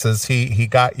thing is he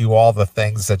got you all the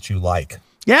things that you like.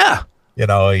 Yeah. He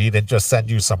didn't just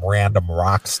send you some random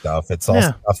rock stuff. It's all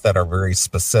stuff that are very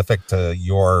specific to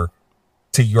your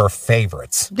to your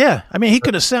favorites. Yeah, I mean, he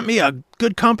could have sent me a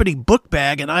Good Company book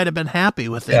bag, and I'd have been happy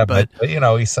with it. Yeah, but you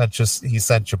know, he sent you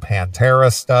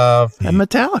Pantera stuff and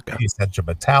Metallica. He sent you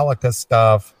Metallica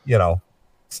stuff. You know,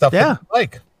 stuff that you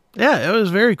like. Yeah, it was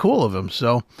very cool of him.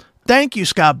 So, thank you,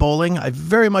 Scott Bowling. I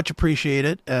very much appreciate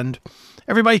it, and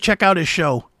everybody check out his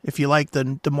show if you like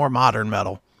the more modern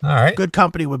metal. All right, Good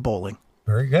Company with Bowling.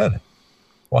 Very good.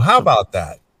 Well, how about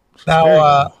that?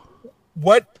 Now,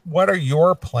 what are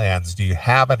your plans? Do you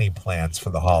have any plans for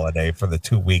the holiday for the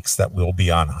 2 weeks that we'll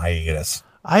be on hiatus?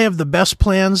 I have the best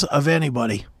plans of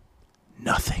anybody.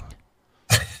 Nothing.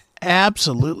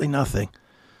 Absolutely nothing.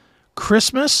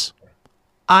 Christmas,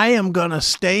 I am going to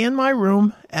stay in my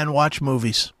room and watch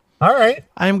movies. All right.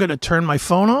 I am going to turn my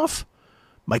phone off.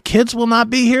 My kids will not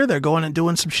be here. They're going and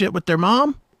doing some shit with their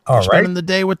mom. Spending the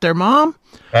day with their mom.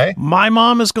 Okay. My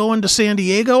mom is going to San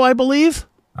Diego, I believe.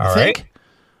 All right.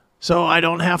 So I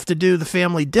don't have to do the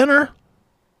family dinner.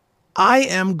 I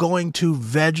am going to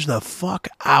veg the fuck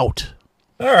out.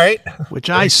 All right.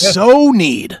 Which I so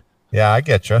need. Yeah, I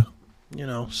get you. You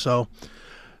know, so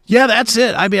yeah, that's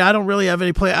it. I mean, I don't really have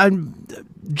any plan.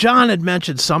 John had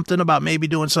mentioned something about maybe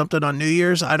doing something on New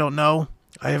Year's. I don't know.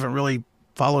 I haven't really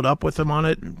followed up with him on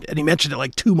it. And he mentioned it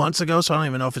like 2 months ago, so I don't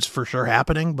even know if it's for sure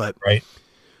happening. But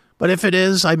if it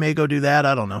is, I may go do that.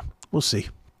 I don't know. We'll see.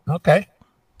 Okay.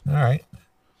 All right.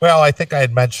 Well, I think I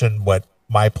had mentioned what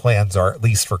my plans are, at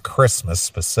least for Christmas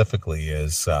specifically,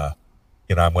 is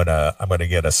you know, I'm gonna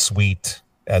get a suite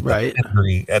at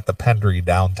the Pendry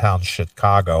downtown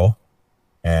Chicago,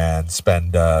 and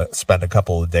spend a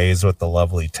couple of days with the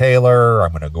lovely Taylor.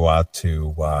 I'm gonna go out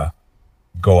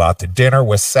to dinner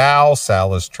with Sal.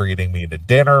 Sal is treating me to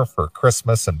dinner for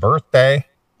Christmas and birthday.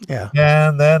 Yeah.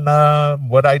 And then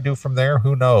what I do from there,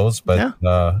 who knows? But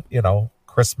you know,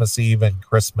 Christmas Eve and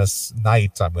Christmas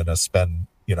night, I'm going to spend,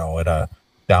 you know, at a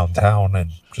downtown and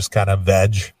just kind of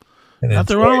veg. And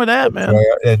nothing wrong with that, man.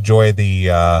 Enjoy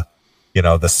the, you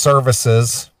know, the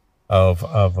services of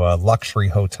a luxury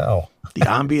hotel. The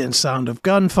ambient sound of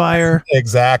gunfire.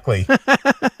 Exactly.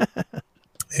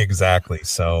 Exactly.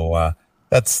 So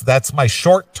that's my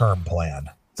short-term plan.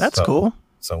 That's cool.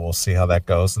 So we'll see how that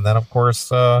goes. And then, of course,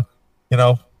 you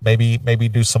know, maybe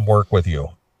do some work with you.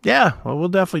 Yeah, well, we'll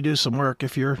definitely do some work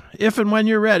if and when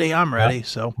you're ready. I'm ready.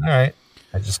 So all right,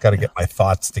 I just got to get my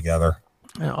thoughts together.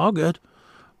 Yeah, all good.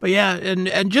 But yeah,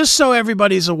 and just so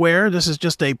everybody's aware, this is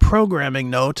just a programming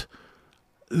note.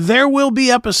 There will be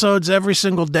episodes every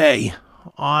single day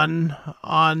on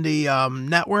the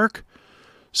network.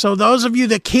 So those of you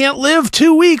that can't live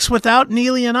 2 weeks without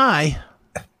Neely and I,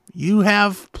 you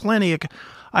have plenty of.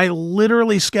 I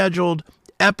literally scheduled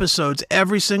episodes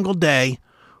every single day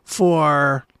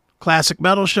for Classic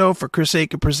Metal Show, for Chris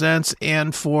Aiken Presents,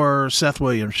 and for Seth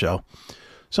Williams Show.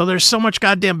 So there's so much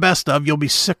goddamn best of, you'll be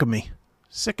sick of me.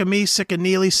 Sick of me, sick of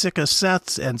Neely, sick of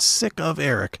Seth's, and sick of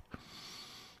Eric.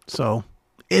 So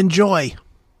enjoy.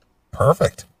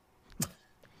 Perfect.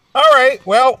 All right.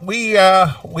 Well,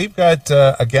 we've got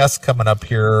a guest coming up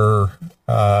here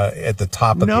at the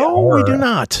top of the hour. No, we do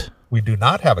not. We do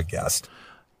not have a guest.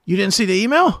 You didn't see the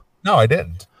email? No, I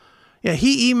didn't. Yeah,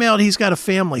 he emailed. He's got a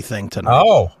family thing tonight.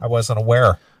 Oh, I wasn't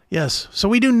aware. Yes. So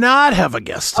we do not have a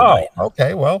guest tonight. Oh,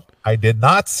 okay. Well, I did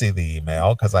not see the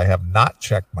email because I have not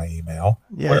checked my email.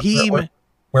 Yeah,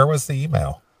 where was the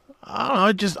email?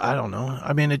 I don't know.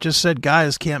 I mean, it just said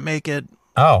guys can't make it.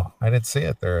 Oh, I didn't see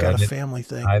it there. Got a family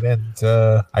thing. I didn't.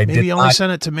 Maybe he only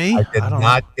sent it to me. I did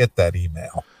not get that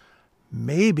email.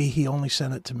 Maybe he only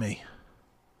sent it to me.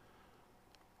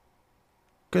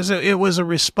 Because it was a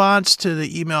response to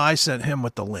the email I sent him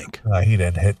with the link. He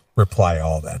didn't hit reply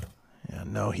all then. Yeah,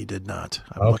 no, he did not.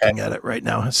 I'm looking at it right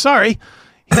now. Sorry.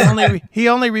 He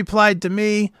only replied to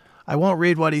me. I won't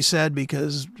read what he said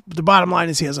because the bottom line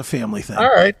is he has a family thing.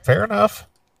 All right. Fair enough.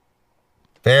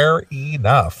 Fair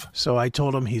enough. So I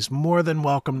told him he's more than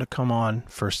welcome to come on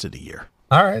first of the year.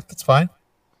 All right. That's fine.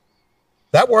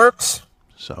 That works.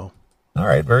 So. All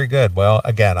right, very good. Well,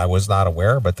 again, I was not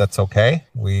aware, but that's okay.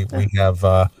 We have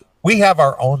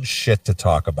our own shit to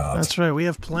talk about. That's right. We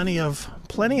have plenty of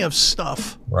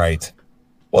stuff. Right.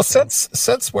 Well,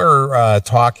 since we're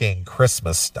talking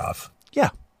Christmas stuff,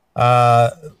 yeah.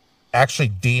 Actually,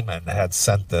 Demon had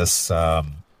sent this a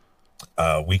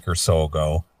week or so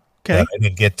ago. Okay. I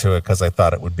didn't get to it because I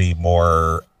thought it would be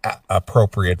more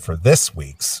appropriate for this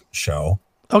week's show.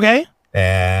 Okay.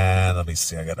 But let me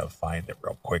see. I got to find it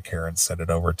real quick here and send it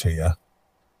over to you.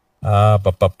 But I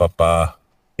gotta get that email.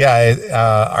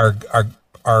 Yeah,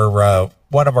 our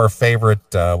one of our favorite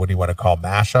what do you want to call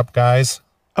mashup guys?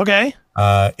 Okay.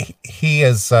 He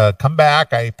has come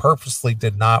back. I purposely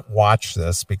did not watch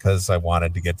this because I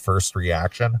wanted to get first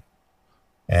reaction.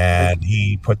 And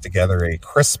he put together a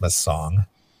Christmas song,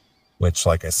 which,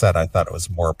 like I said, I thought it was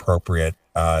more appropriate.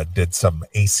 Did some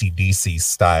AC/DC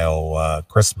style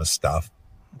Christmas stuff.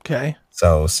 Okay.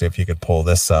 So see if you could pull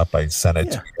this up. I sent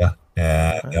it to you.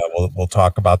 And we'll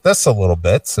talk about this a little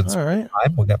bit since we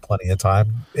got plenty of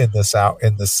time in this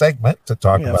segment to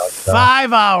talk about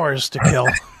 5 hours to kill.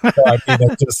 So I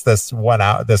mean, just this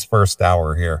first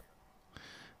hour here.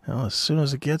 Well, as soon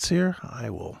as it gets here, I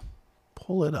will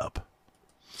pull it up.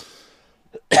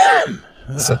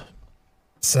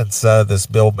 Since this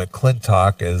Bill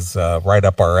McClintock is right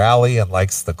up our alley and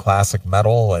likes the classic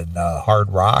metal and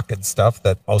hard rock and stuff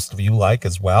that most of you like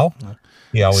as well.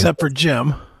 Except for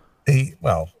Jim. He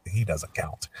doesn't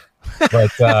count.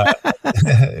 But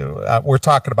we're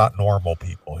talking about normal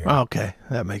people here. Okay,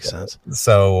 that makes sense.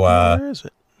 So where is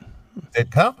it? Did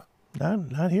it come?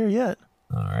 Not here yet.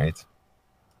 All right.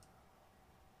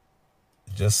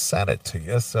 Just sent it to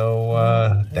you.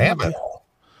 So damn it.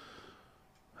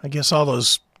 I guess all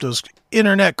those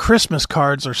internet Christmas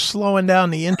cards are slowing down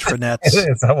the intranets.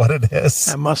 Is that what it is?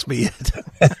 That must be it.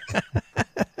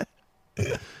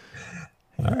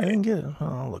 I didn't get it.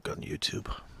 I'll look on YouTube.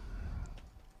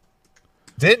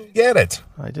 Didn't get it.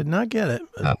 I did not get it.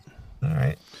 All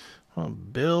right. Oh,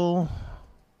 Bill.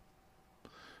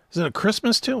 Is it a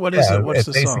Christmas tune? What is it? What's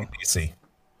the song?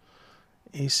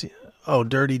 AC. Oh,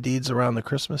 Dirty Deeds Around the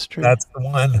Christmas Tree. That's the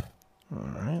one. All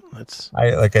right.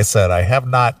 Like I said, I have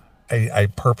not. I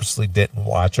purposely didn't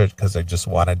watch it because I just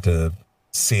wanted to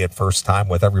see it first time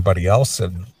with everybody else,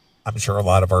 and I'm sure a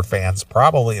lot of our fans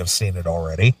probably have seen it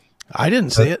already. I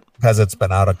didn't see it because it's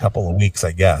been out a couple of weeks,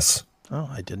 I guess. Oh,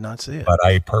 I did not see it. But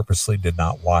I purposely did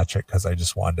not watch it because I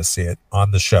just wanted to see it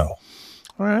on the show.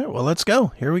 All right. Well, let's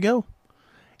go. Here we go.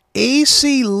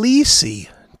 AC Lisi,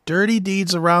 Dirty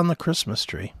Deeds Around the Christmas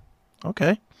Tree.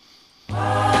 Okay.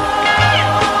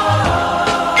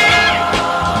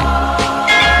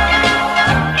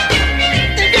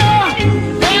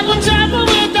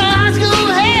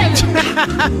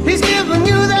 He's giving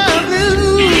you the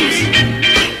blues.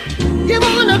 You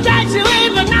wanna back you away,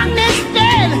 but not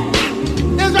instead.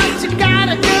 That's what you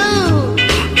gotta do.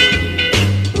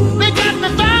 Pick up the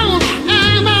phone,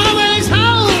 I'm always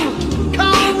home.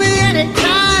 Call me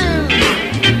anytime.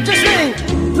 Just ring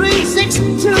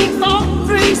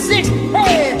 362436.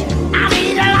 Hey, I'll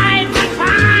be the life to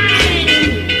find.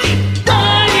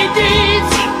 Dirty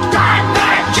deeds,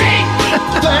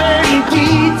 dirty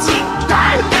deeds,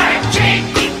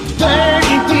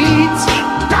 dirty deeds,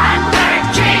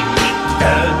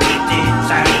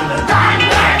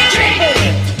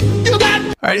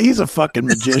 all right, he's a fucking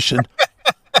magician.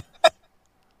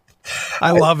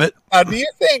 I love it.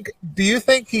 Do you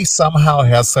think he somehow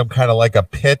has some kind of like a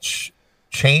pitch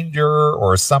changer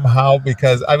or somehow,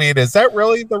 because I mean, is that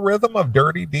really the rhythm of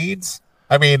Dirty Deeds?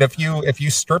 I mean, if you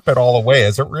strip it all away,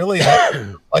 is it really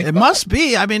that, like it must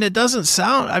be. I mean, it doesn't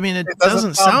sound. I mean, it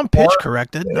doesn't sound pitch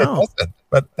corrected. No,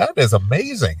 but that is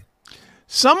amazing.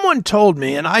 Someone told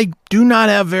me, and I do not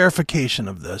have verification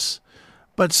of this,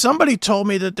 but somebody told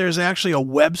me that there's actually a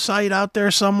website out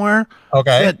there somewhere.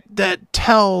 Okay. That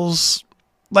tells,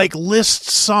 like,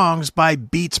 lists songs by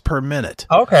beats per minute.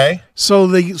 Okay.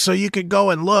 So you could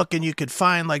go and look, and you could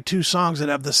find like 2 songs that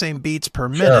have the same beats per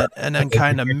minute, and then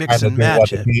kind of mix and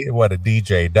match it. What a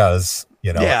DJ does,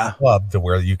 in a club, to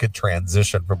where you could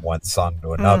transition from one song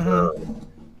to another,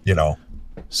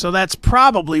 So that's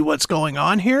probably what's going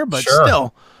on here, but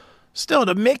still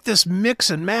to make this mix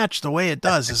and match the way it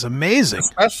does is amazing.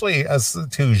 Especially as the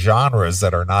 2 genres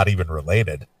that are not even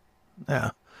related.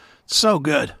 Yeah. So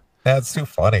good. That's too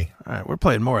funny. All right, we're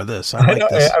playing more of this. I like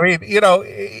this. I mean,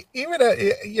 even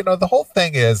the whole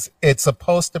thing is it's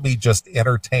supposed to be just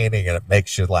entertaining and it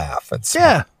makes you laugh and smile.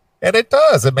 Yeah, and it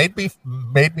does. It made me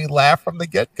laugh from the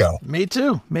get-go. Me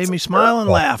too. Made me smile and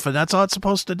laugh, and that's all it's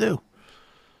supposed to do.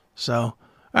 So,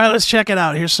 all right, let's check it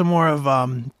out. Here's some more of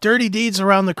Dirty Deeds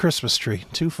Around the Christmas Tree.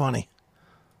 Too funny.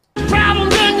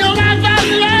 Problems in your life of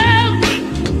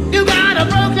love. You got a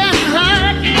broken heart.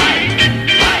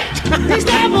 He's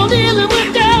double dealing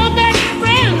with your best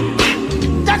friend.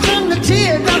 That's when the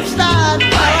teardrops start.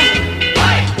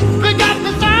 Pick up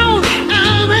the phone,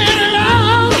 I'm in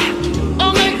alone.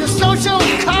 Or make a social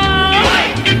call.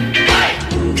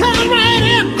 Come right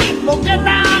in, we'll get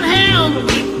round him.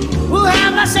 We'll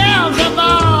have ourselves a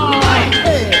ball.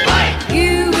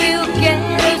 You will get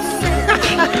a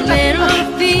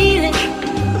sentimental feeling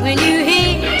when you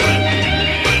hear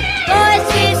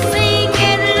voices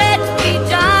singing, let's be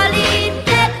jolly,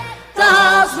 deck the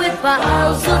halls with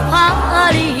boughs of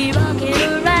holly, rocking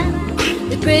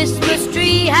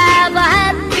tree, have a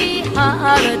happy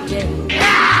holiday.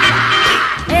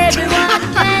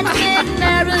 Everyone dancing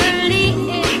merrily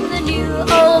in the new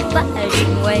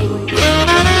old-fashioned way.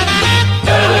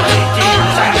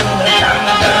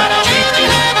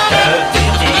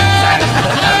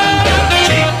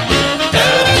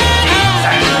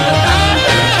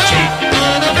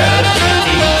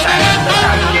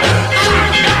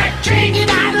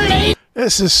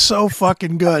 This is so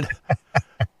fucking good.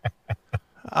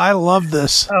 I love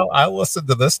this. Oh, I listen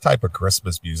to this type of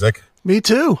Christmas music. Me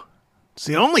too. It's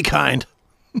the only kind.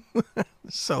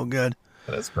 So good.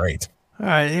 That's great. All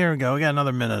right, here we go. We got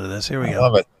another minute of this. Here we I go.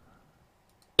 love it.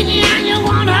 Yeah, you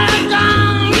want her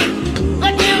gone,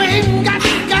 but you ain't got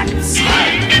the guts.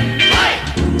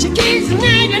 She keeps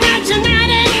nagging at you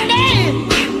night and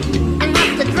day,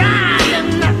 enough to drive you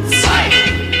nuts.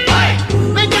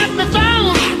 Pick up the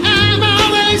phone, I'm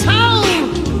always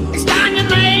home. It's time to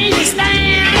make a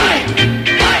stand.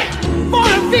 For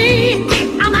a fee,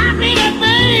 I'm happy to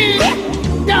be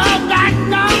your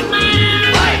backbone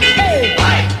man.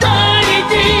 Dirty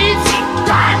deeds,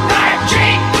 drive that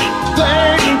cheek.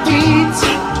 Dirty deeds,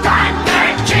 drive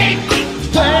that cheek.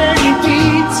 Dirty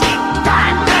deeds,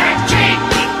 drive that cheek.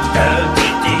 Dirty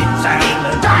deeds,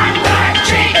 drive that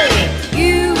cheek.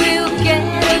 You will get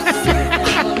a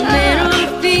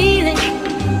sentimental feeling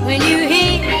when you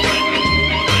hear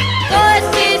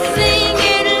voices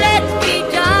singing, let's be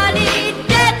jolly,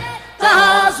 deck the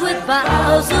halls with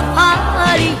boughs of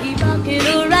holly, rocking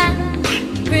around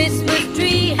Christmas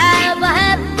tree, have a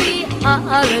happy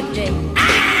holiday.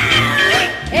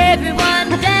 Everyone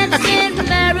dancing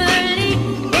merrily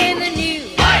in the new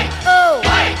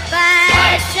old-fashioned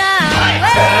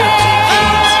way.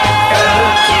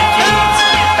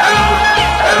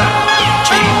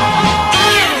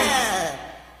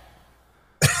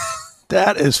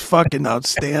 That is fucking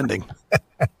outstanding.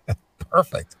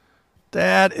 Perfect.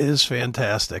 That is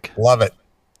fantastic. Love it.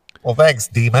 Well, thanks,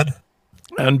 Demon.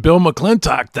 And Bill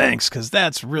McClintock, thanks, because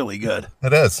that's really good.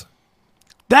 It is.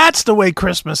 That's the way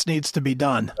Christmas needs to be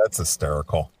done. That's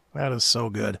hysterical. That is so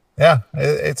good. Yeah,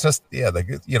 it's just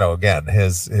again,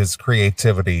 his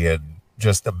creativity and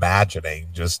just imagining,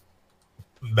 just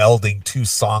melding two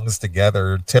songs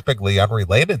together, typically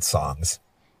unrelated songs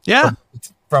Yeah.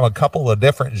 from a couple of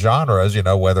different genres.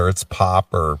 Whether it's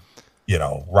pop or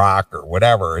rock or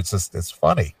whatever. It's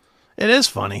funny. It is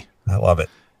funny. I love it.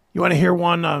 You want to hear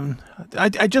one?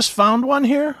 I just found one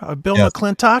here, Bill Yes.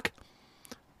 McClintock,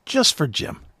 just for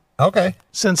Jim, Okay,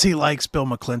 since he likes Bill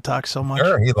McClintock so much.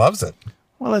 sure, he loves it.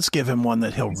 Well, let's give him one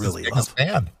that he'll He's really his love. biggest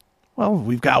fan. Well,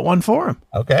 we've got one for him.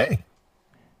 Okay.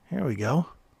 Here we go.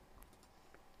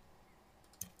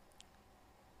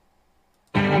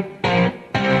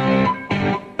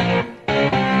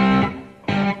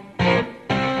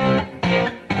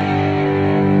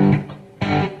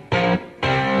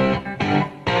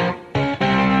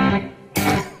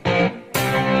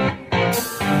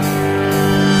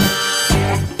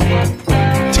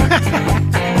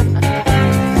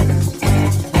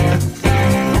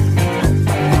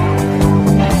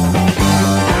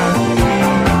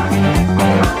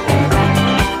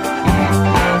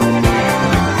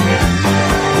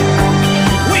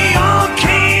 We all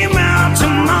came out to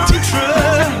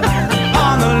Montreux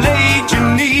on the Lake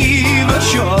Geneva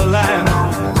shoreline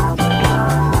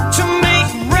to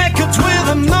make records with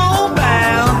a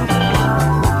mobile.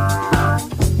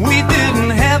 We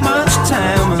didn't have much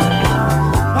time.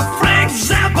 Frank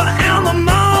Zappa and the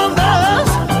Mothers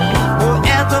were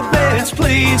at the best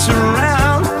place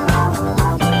around.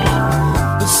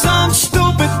 Some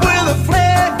stupid with a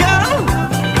flare gun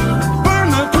burn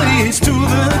the place to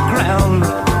the ground.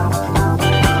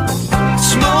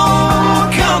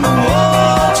 Smoke on the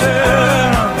water,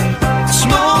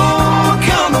 smoke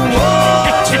on the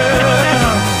water,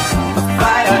 a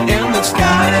fire in the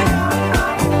sky,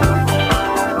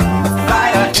 a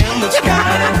fire in the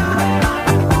sky.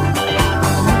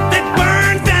 They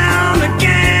burned down the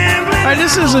gambling. All right,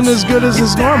 this isn't as good as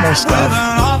his normal With stuff.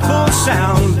 an awful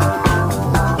sound.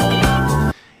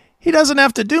 He doesn't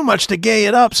have to do much to gay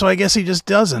it up, so I guess he just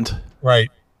doesn't. Right.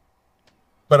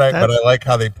 But I That's- like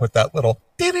how they put that little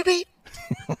dee-dee-dee,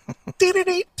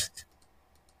 dee-dee-dee.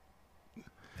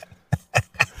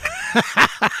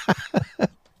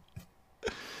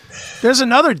 There's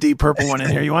another Deep Purple one in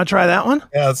here. You want to try that one?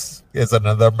 Yes, is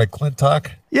another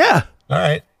McClintock. Yeah. All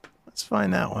right. Let's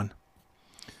find that one.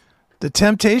 The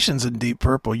Temptations in Deep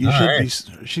Purple. You All should right.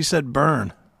 be. She said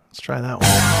burn. Let's try that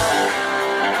one.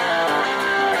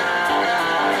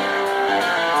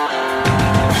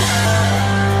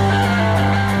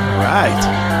 All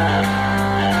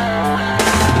right.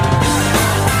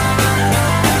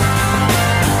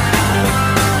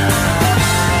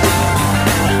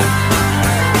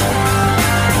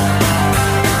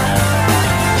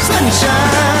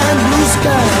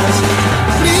 eyes.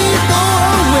 Please go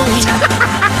away. I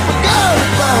got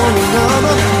found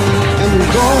another and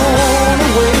gone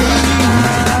away.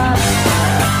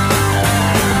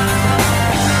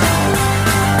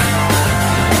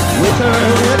 With her,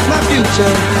 with my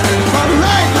future, my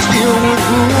life is filled with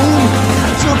gloom.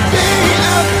 So day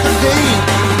after day,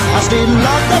 I stayed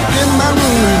locked up in my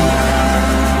room.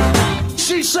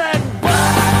 She said,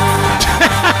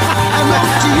 I'm up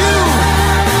to you.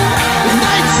 The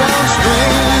night sounds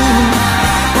strange,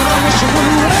 but I wish it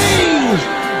wouldn't rain.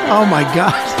 Oh my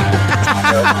God.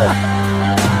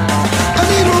 I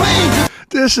need rain.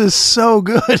 This is so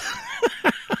good.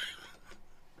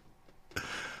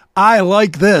 I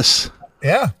like this.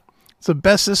 Yeah. It's the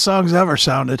best this song's ever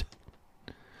sounded.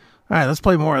 All right, let's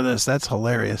play more of this. That's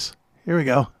hilarious. Here we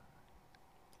go.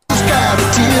 Sky, the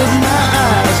tears in my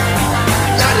eyes.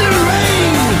 Let it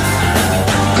rain.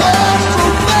 Cold so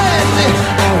badly.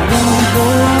 I wanna go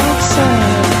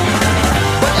outside.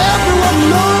 But everyone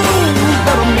knows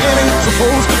that a man ain't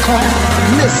supposed to cry.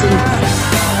 Listen,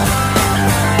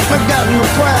 I got no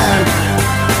pride.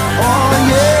 Oh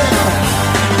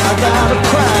yeah, I gotta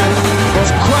cry. 'Cause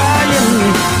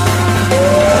crying,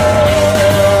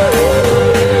 oh,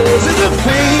 is it a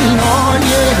pain? Oh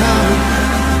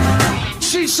yeah.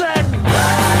 She said, give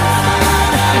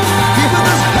it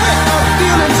this pain I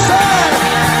feel inside.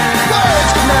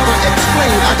 Words can never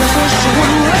explain. I just wish it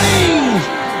wouldn't rain.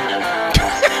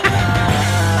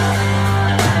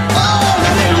 Oh,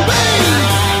 let it rain.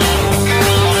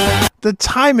 The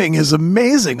timing is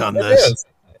amazing on It this. is.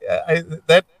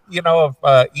 That, you know, if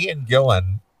Ian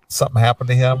Gillan, something happened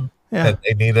to him Yeah. and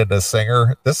they needed a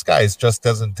singer, this guy's just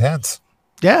as intense.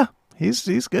 Yeah, he's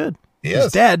good. He He's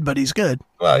is. dead, but he's good.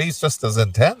 Well, he's just as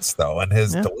intense, though, in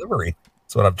his Yeah. delivery.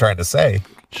 That's what I'm trying to say.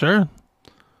 Sure.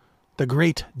 The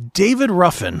great David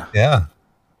Ruffin. Yeah.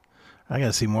 I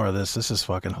gotta see more of this. This is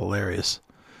fucking hilarious.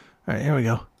 All right, here we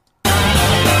go.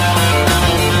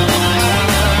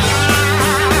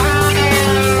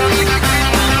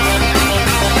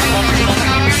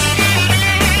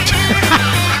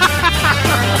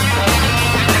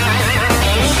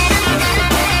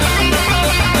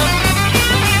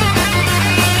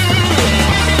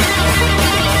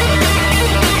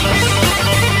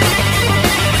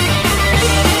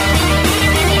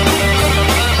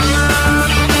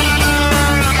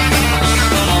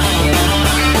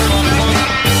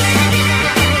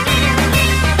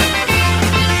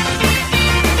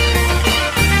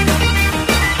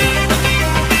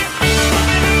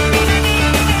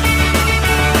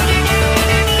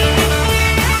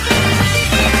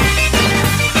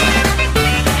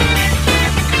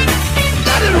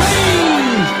 Let it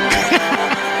rain.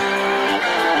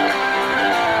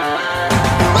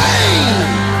 Rain.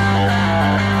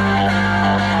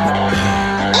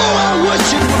 Oh, I wish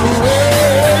it would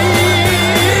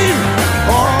rain.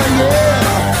 Oh, yeah.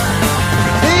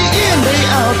 Day in, day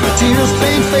out, my tears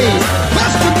fade face.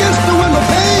 Pressed against the window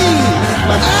pane.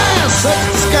 My eyes search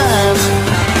the skies.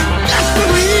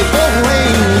 Desperately for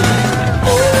rain.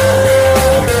 Oh,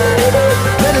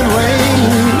 let it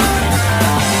rain.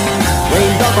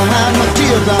 Raindrop behind my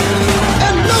teardrop,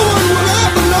 and no one will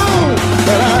ever know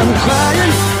that I'm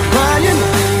crying, crying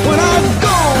when I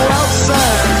go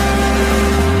outside.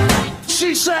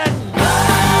 She said, to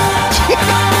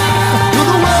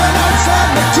the world outside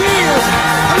my tears,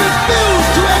 I refuse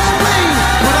to explain,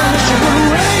 but I wish it would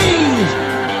rain.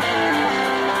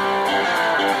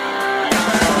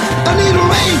 I need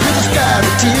rain to the sky,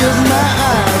 the tears in my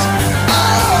eyes.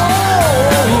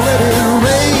 Oh, let it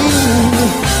rain.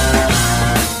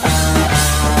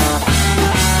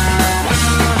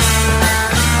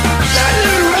 Let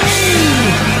it rain.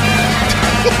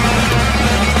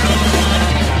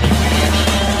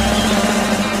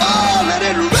 Oh, let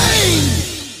it rain.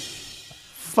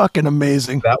 Fucking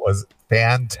amazing. That was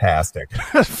fantastic.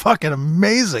 Fucking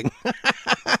amazing.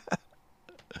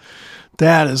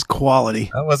 That is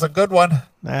quality. That was a good one.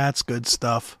 That's good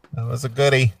stuff. That was a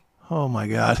goodie. Oh my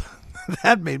God.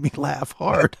 That made me laugh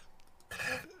hard.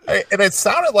 And it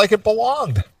sounded like it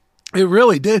belonged. It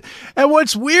really did. And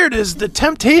what's weird is the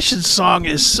Temptations song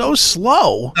is so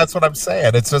slow. That's what I'm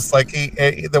saying. It's just like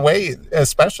the way,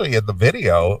 especially in the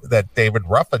video, that David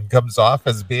Ruffin comes off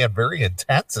as being very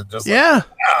intense and just Yeah.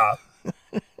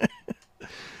 like, yeah.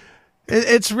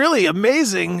 It's really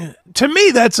amazing. To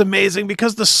me, that's amazing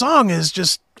because the song is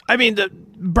just, I mean, the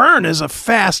Burn is a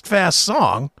fast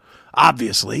song,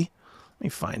 obviously. Let me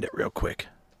find it real quick.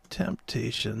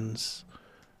 Temptations,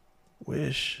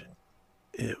 Wish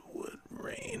It Would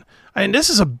Rain. I mean, this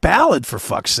is a ballad, for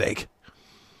fuck's sake.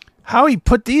 How he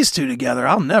put these two together,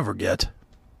 I'll never get.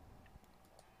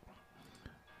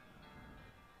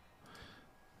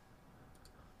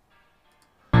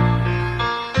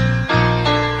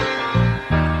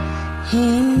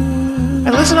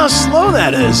 Listen how slow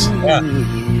that is. Yeah.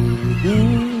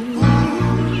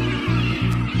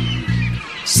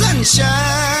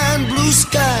 Sunshine, blue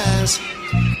skies,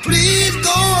 please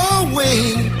go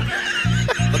away.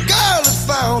 A girl has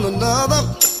found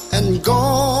another and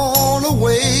gone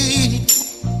away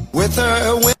with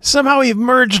her. Somehow he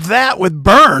merged that with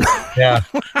Burn. Yeah.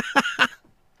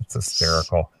 It's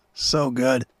hysterical. So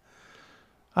good.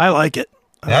 I like it.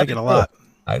 I Yeah, like it a lot.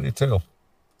 I do too.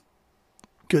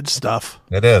 Good stuff.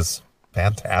 It is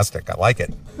fantastic. I like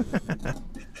it.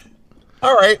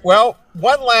 All right. Well,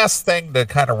 one last thing to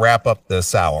kind of wrap up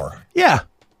this hour. Yeah.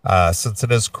 Since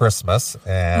it is Christmas,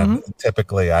 and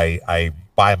typically I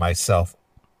buy myself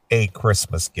a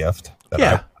Christmas gift that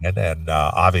I wanted, and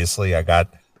obviously I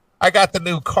got the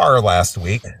new car last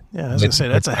week. Yeah, I was gonna say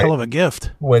that's a hell of a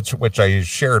gift. Which I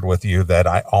shared with you that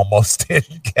I almost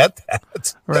didn't get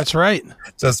that. That's right.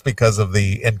 Just because of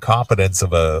the incompetence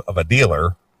of a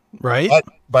dealer. Right.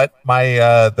 But my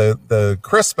the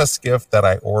Christmas gift that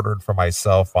I ordered for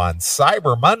myself on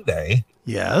Cyber Monday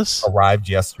arrived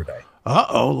yesterday.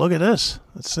 Uh-oh, look at this.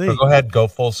 Let's see. So go ahead, go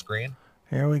full screen.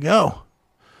 Here we go.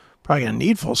 Probably gonna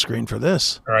need full screen for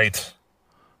this. Right.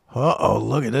 Uh-oh,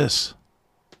 look at this.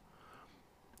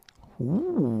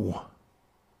 Ooh.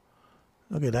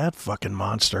 Look at that fucking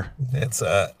monster. It's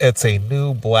a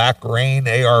new Black Rain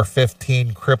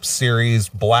AR-15 Crypt Series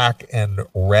Black and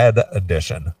Red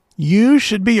Edition. You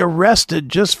should be arrested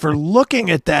just for looking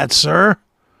at that, sir.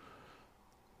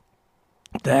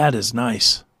 That is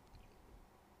nice.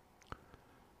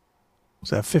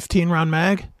 Is that 15 round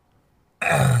mag?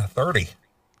 30.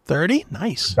 30?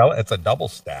 Nice. It's a double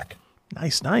stack.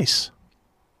 Nice.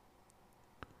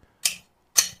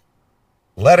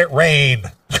 Let it rain.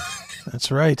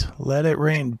 That's right. Let it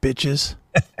rain, bitches.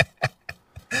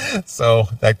 So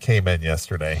that came in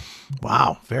yesterday.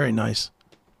 Wow. Very nice.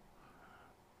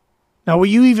 Now, will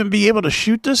you even be able to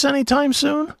shoot this anytime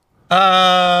soon?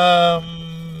 Not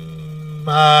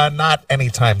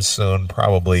anytime soon.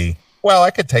 Probably. Well,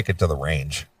 I could take it to the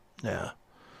range. Yeah.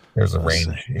 There's a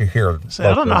range here.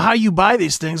 I don't know how you buy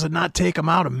these things and not take them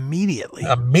out immediately.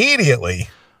 Immediately.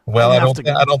 Well, I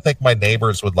don't think my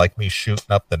neighbors would like me shooting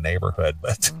up the neighborhood,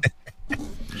 but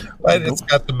but it's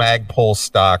got the Magpul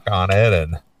stock on it,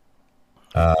 and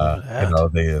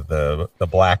the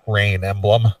Black Rain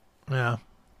emblem. Yeah.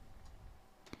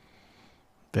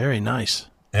 Very nice.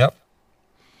 Yep.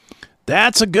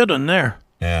 That's a good one there.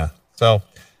 Yeah. So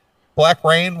Black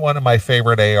Rain, one of my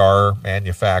favorite AR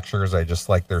manufacturers. I just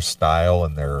like their style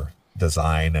and their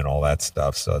design and all that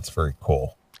stuff. So it's very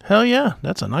cool. Hell yeah.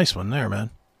 That's a nice one there, man.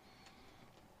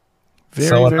 Very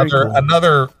cool.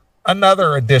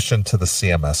 Another addition to the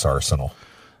CMS arsenal.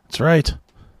 That's right.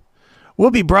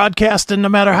 We'll be broadcasting no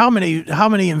matter how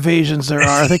many invasions there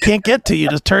are. They can't get to you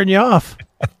to turn you off.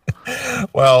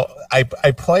 Well,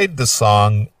 I played the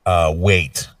song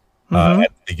Wait at the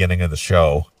beginning of the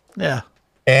show. Yeah.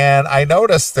 And I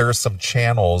noticed there's some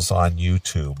channels on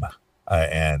YouTube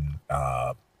and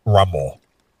Rumble.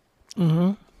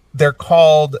 Mm-hmm. They're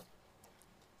called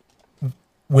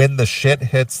When the Shit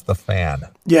Hits the Fan.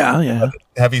 Yeah.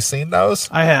 Have you seen those?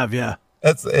 I have, yeah.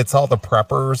 It's all the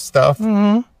prepper stuff.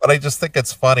 Mm-hmm. But I just think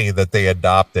it's funny that they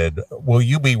adopted, will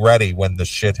you be ready when the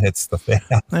shit hits the fan?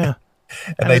 Yeah.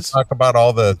 And they talk about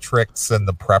all the tricks and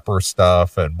the prepper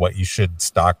stuff and what you should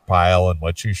stockpile and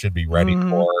what you should be ready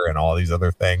for and all these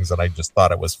other things. And I just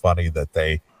thought it was funny that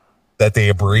they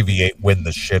abbreviate when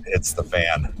the shit hits the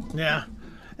fan. Yeah.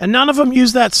 And none of them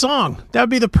use that song. That would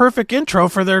be the perfect intro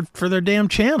for their damn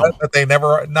channel. But they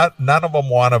never, none of them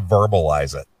want to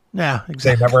verbalize it. Yeah,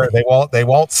 exactly. They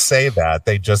won't say that.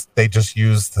 They just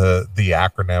use the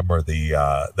acronym or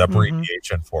the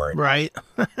abbreviation for it. Right.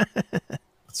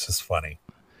 It's just funny.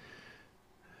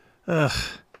 Well,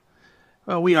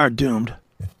 we are doomed.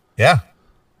 Yeah.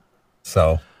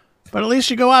 So. But at least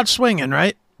you go out swinging,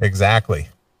 right? Exactly.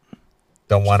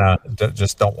 Don't want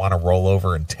to roll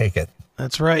over and take it.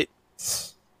 That's right.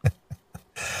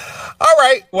 All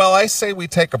right. Well, I say we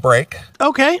take a break.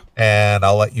 Okay. And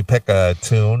I'll let you pick a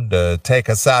tune to take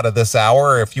us out of this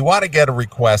hour. If you want to get a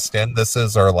request in, this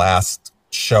is our last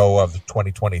show of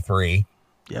 2023.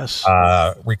 Yes.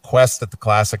 Request at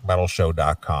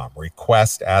theclassicmetalshow.com.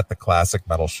 Request at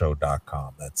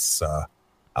theclassicmetalshow.com. That's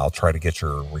I'll try to get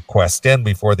your request in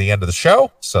before the end of the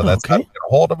show. So that's how you get a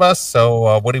hold of us.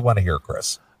 So what do you want to hear,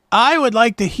 Chris? I would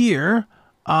like to hear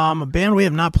a band we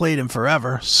have not played in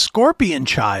forever, Scorpion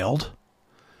Child.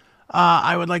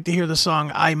 I would like to hear the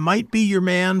song I Might Be Your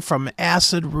Man from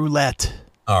Acid Roulette.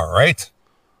 All right.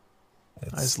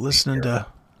 I was listening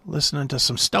to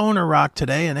some stoner rock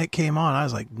today, and it came on. I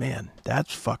was like, man,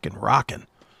 that's fucking rocking.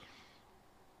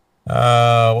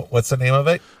 What's the name of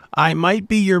it? I Might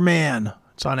Be Your Man.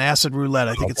 It's on Acid Roulette.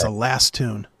 I think it's the last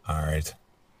tune. All right.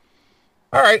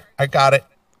 I got it.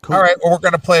 Cool. All right, well, we're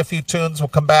going to play a few tunes. We'll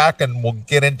come back and we'll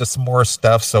get into some more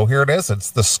stuff. So here it is.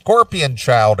 It's the Scorpion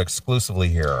Child exclusively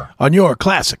here on your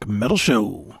Classic Metal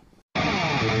Show.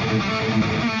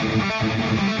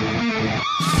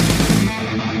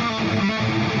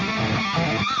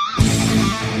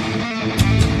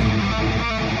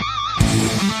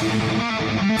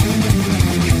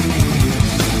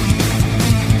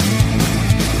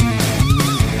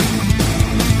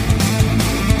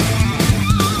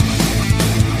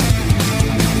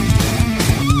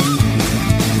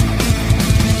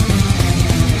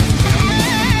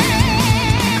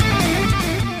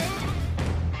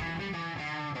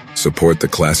 Support the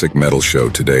Classic Metal Show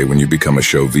today when you become a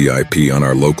show VIP on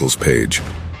our locals page.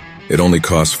 It only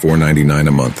costs $4.99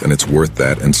 a month, and it's worth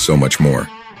that and so much more.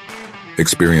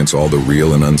 Experience all the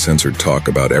real and uncensored talk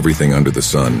about everything under the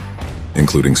sun,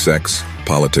 including sex,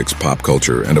 politics, pop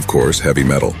culture, and of course, heavy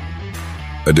metal.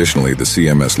 Additionally, the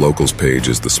CMS Locals page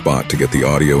is the spot to get the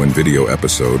audio and video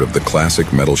episode of the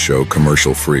Classic Metal Show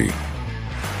commercial-free.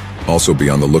 Also be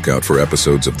on the lookout for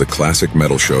episodes of the Classic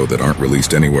Metal Show that aren't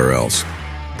released anywhere else,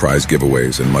 prize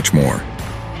giveaways, and much more.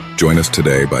 Join us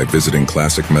today by visiting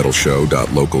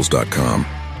classicmetalshow.locals.com.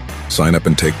 Sign up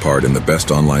and take part in the best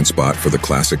online spot for the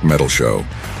Classic Metal Show.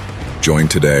 Join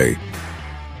today